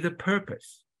with a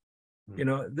purpose.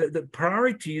 The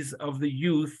priorities of the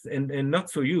youth and not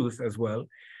so youth as well.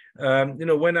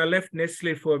 When I left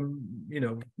Nestle for,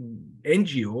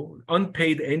 NGO,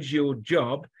 unpaid NGO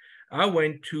job, I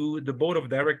went to the board of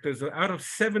directors. Out of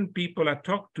 7 people I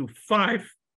talked to,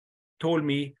 5 told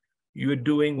me, you're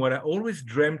doing what I always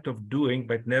dreamt of doing,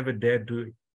 but never dared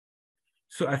do.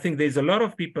 So I think there's a lot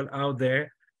of people out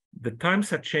there. The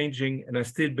times are changing, and I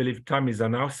still believe time is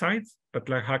on our side. But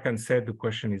like Hakan said, the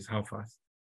question is how fast.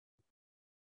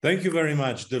 Thank you very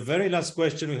much. The very last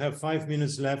question, we have 5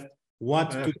 minutes left.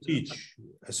 What to teach?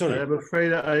 Sorry. I'm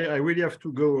afraid I really have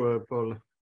to go, Paul.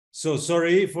 So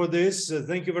sorry for this.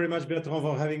 Thank you very much, Bertrand,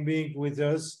 for having been with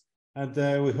us. And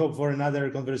we hope for another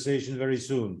conversation very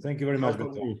soon. Thank you very much,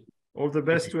 Bertrand. All the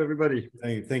best to everybody.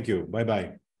 Thank you.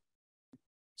 Bye-bye.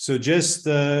 So just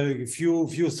a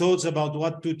few thoughts about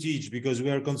what to teach, because we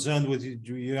are concerned with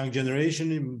the young generation.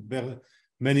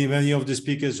 Many of the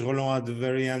speakers, Roland at the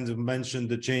very end mentioned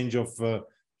the change of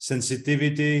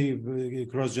sensitivity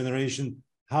across generation.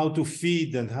 how to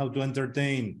feed and how to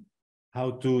entertain,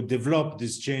 how to develop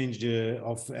this change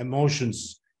of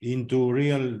emotions into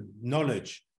real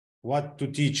knowledge, what to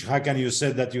teach. Hakan, you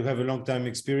said that you have a long time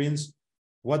experience.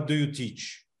 What do you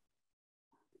teach?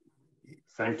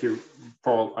 Thank you,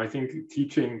 Paul. I think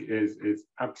teaching is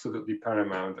absolutely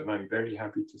paramount, and I'm very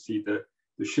happy to see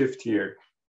the shift here.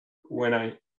 When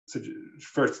I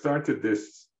first started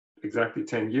this exactly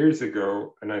 10 years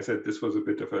ago, and I said this was a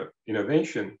bit of an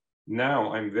innovation,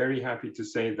 now I'm very happy to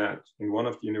say that in one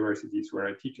of the universities where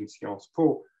I teach in Sciences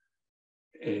Po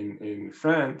in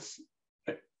France,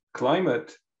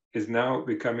 climate is now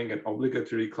becoming an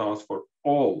obligatory class for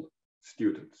all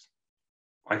students.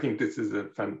 I think this is a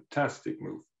fantastic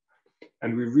move.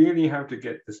 And we really have to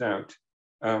get this out,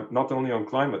 not only on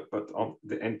climate, but on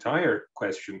the entire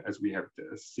question as we have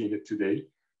seen it today,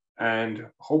 and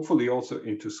hopefully also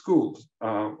into schools.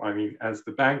 I mean, as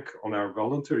the bank on our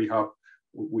voluntary hub,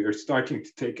 we are starting to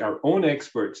take our own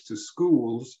experts to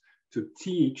schools to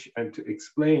teach and to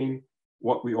explain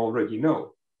what we already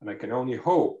know. And I can only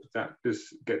hope that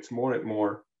this gets more and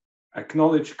more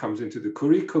acknowledged, comes into the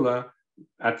curricula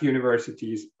at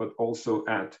universities, but also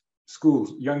at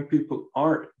schools. Young people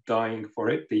are dying for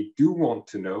it. They do want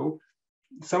to know.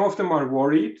 Some of them are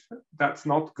worried. That's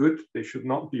not good. They should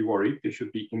not be worried. They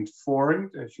should be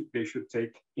informed, and they should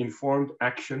take informed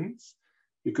actions,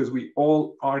 because we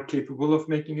all are capable of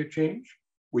making a change.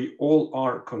 We all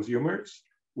are consumers.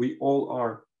 We all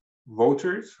are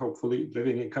voters, hopefully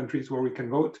living in countries where we can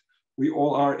vote. We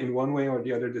all are in one way or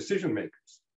the other decision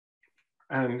makers.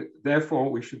 And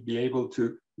therefore we should be able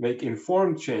to make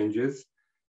informed changes.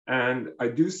 And I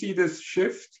do see this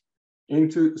shift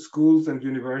into schools and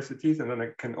universities, and then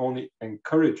I can only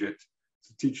encourage it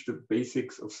to teach the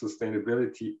basics of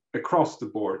sustainability across the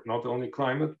board, not only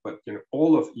climate, but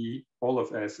all of E, all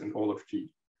of S, and all of G.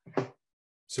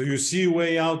 So you see a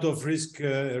way out of risk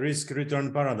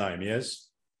return paradigm, yes?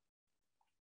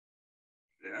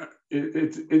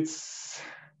 It's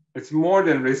more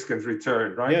than risk and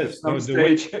return, right? Yes, at some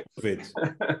stage,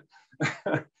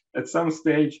 at some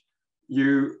stage,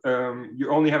 you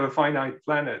only have a finite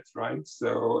planet, right?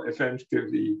 So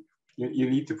effectively, you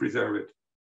need to preserve it.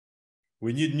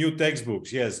 We need new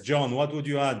textbooks. Yes, John, what would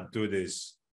you add to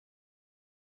this?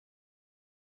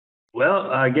 Well,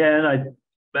 again, I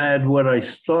add what I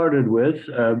started with.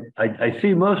 I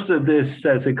see most of this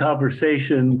as a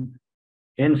conversation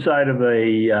inside of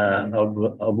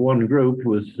of one group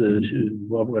with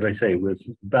what would I say, with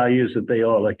values that they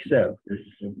all accept.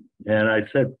 And I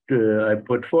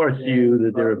put forth to you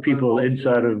that there are people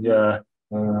inside of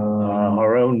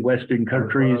our own Western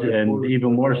countries, and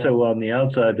even more so on the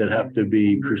outside, that have to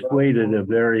be persuaded of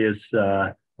various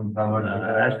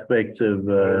aspects of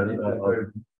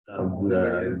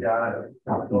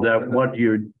that what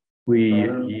you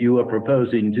are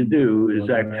proposing to do is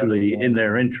actually in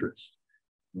their interest.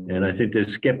 And I think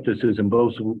there's skepticism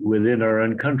both within our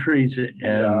own countries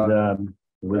and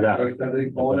without.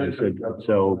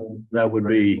 So that would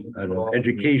be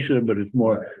education, but it's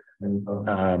more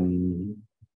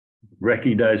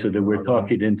recognizing that we're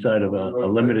talking inside of a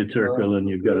limited circle, and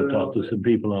you've got to talk to some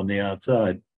people on the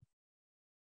outside.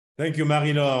 Thank you,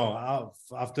 Marie-Laure.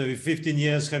 After 15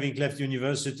 years having left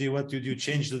university, what did you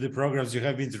change to the programs you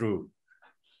have been through?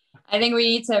 I think we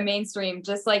need to mainstream,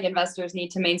 just like investors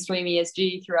need to mainstream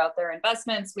ESG throughout their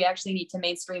investments. We actually need to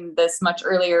mainstream this much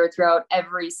earlier throughout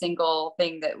every single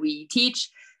thing that we teach.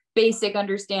 Basic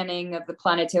understanding of the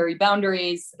planetary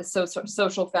boundaries,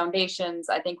 social foundations.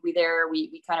 I think we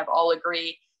kind of all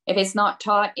agree. If it's not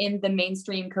taught in the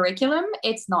mainstream curriculum,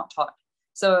 it's not taught.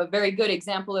 So a very good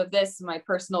example of this, my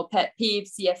personal pet peeve,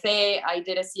 CFA. I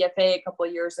did a CFA a couple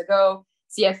of years ago.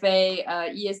 CFA,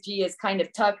 ESG is kind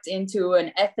of tucked into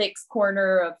an ethics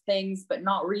corner of things, but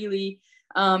not really.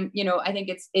 I think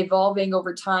it's evolving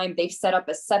over time. They've set up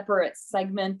a separate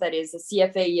segment that is a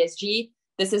CFA ESG.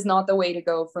 This is not the way to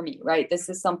go for me, right? This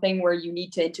is something where you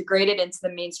need to integrate it into the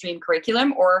mainstream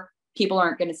curriculum, or people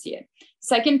aren't going to see it.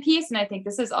 Second piece, and I think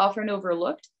this is often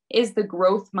overlooked, is the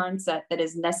growth mindset that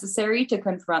is necessary to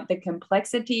confront the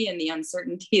complexity and the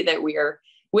uncertainty that we are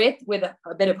with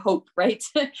a bit of hope, right?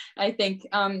 I think,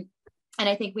 and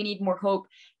I think we need more hope.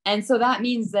 And so that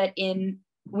means that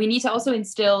we need to also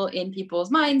instill in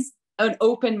people's minds an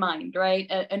open mind, right?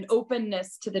 An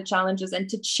openness to the challenges and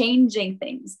to changing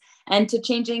things, and to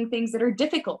changing things that are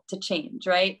difficult to change,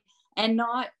 right? And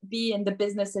not be in the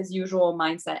business as usual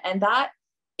mindset. And that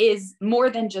is more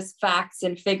than just facts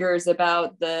and figures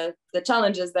about the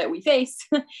challenges that we face.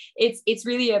 It's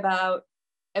really about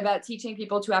teaching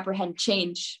people to apprehend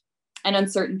change and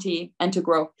uncertainty, and to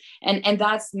grow. And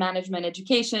that's management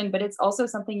education, but it's also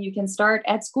something you can start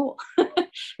at school,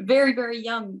 very, very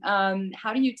young.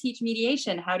 How do you teach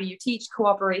mediation? How do you teach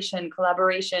cooperation,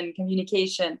 collaboration,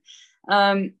 communication?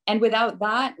 And without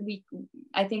that,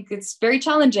 I think it's very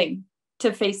challenging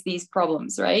to face these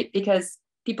problems, right? Because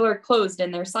people are closed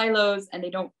in their silos and they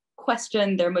don't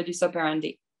question their modus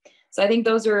operandi. So I think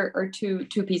those are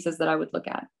two pieces that I would look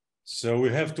at. So we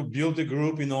have to build a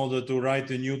group in order to write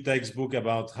a new textbook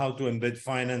about how to embed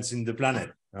finance in the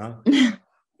planet. Huh?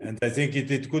 And I think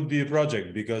it could be a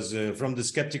project, because from the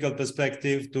skeptical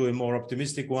perspective to a more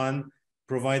optimistic one,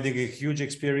 providing a huge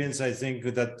experience, I think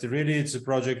that really it's a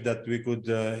project that we could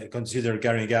consider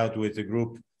carrying out with a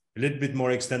group a little bit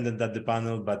more extended than the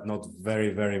panel, but not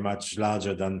very, very much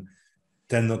larger than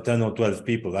 10 or 12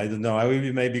 people. I don't know. I will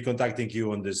be maybe contacting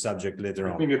you on this subject later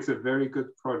on. I think it's a very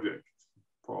good project,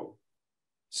 Paul.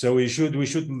 So we should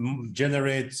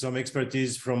generate some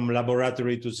expertise from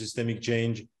laboratory to systemic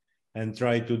change, and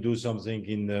try to do something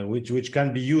in which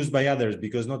can be used by others,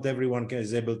 because not everyone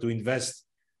is able to invest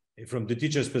from the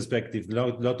teacher's perspective.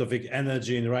 Lot of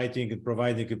energy in writing and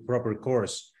providing a proper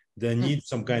course. They need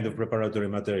some kind of preparatory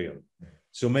material.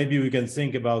 So maybe we can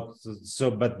think about,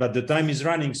 but the time is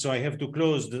running, so I have to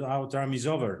close. Our time is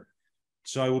over.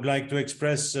 So I would like to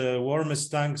express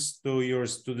warmest thanks to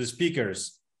the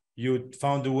speakers. You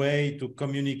found a way to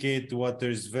communicate what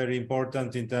is very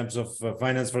important in terms of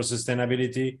finance for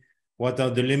sustainability, what are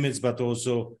the limits, but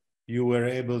also you were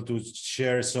able to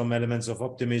share some elements of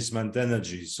optimism and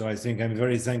energy. So I think I'm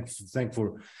very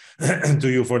thankful to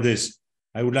you for this.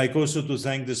 I would like also to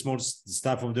thank the small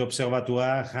staff of the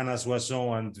Observatoire, Hannah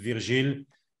Soisson and Virgile.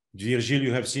 Virgile,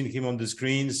 you have seen him on the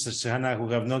screens. Hannah,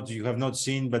 you have not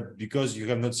seen, but because you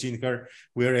have not seen her,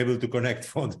 we are able to connect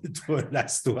for the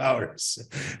last 2 hours.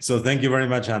 So thank you very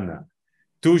much, Hannah.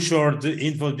 2 short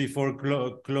info before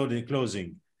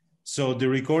closing. So the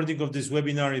recording of this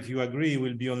webinar, if you agree,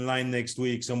 will be online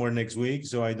somewhere next week.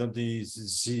 So I don't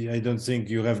think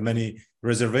you have many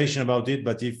reservation about it,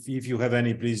 but if you have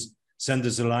any, please send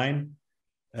us a line.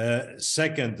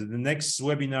 Second, the next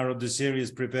webinar of the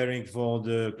series preparing for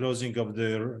the closing of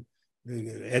the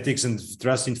Ethics and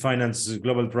Trust in Finance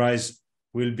Global Prize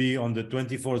will be on the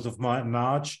 24th of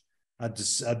March at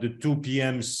the 2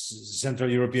 p.m. Central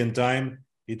European Time.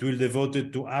 It will be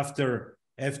devoted to after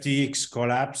FTX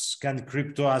collapse, can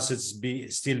crypto assets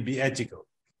still be ethical?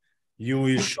 You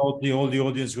will shortly, all the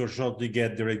audience will shortly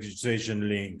get the registration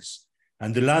links.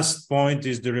 And the last point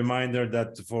is the reminder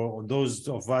that for those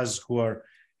of us who are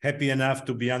happy enough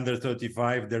to be under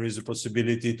 35, there is a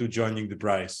possibility to joining the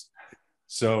prize.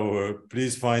 So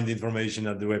please find information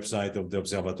at the website of the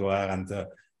Observatoire and the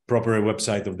proper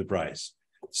website of the prize.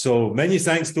 So many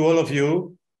thanks to all of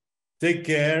you. Take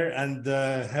care and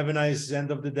have a nice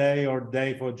end of the day, or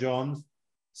day for John,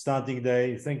 starting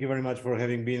day. Thank you very much for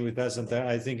having been with us. And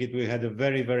I think we had a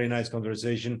very, very nice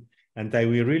conversation. And I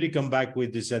will really come back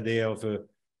with this idea of a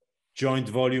joint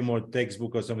volume or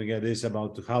textbook or something like this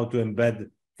about how to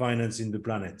embed finance in the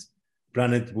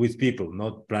planet with people,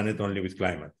 not planet only with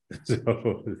climate.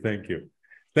 So thank you.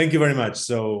 Thank you very much.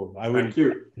 So I will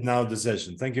now the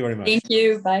session. Thank you very much. Thank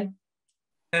you. Bye.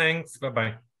 Thanks.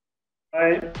 Bye-bye.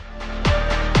 Bye.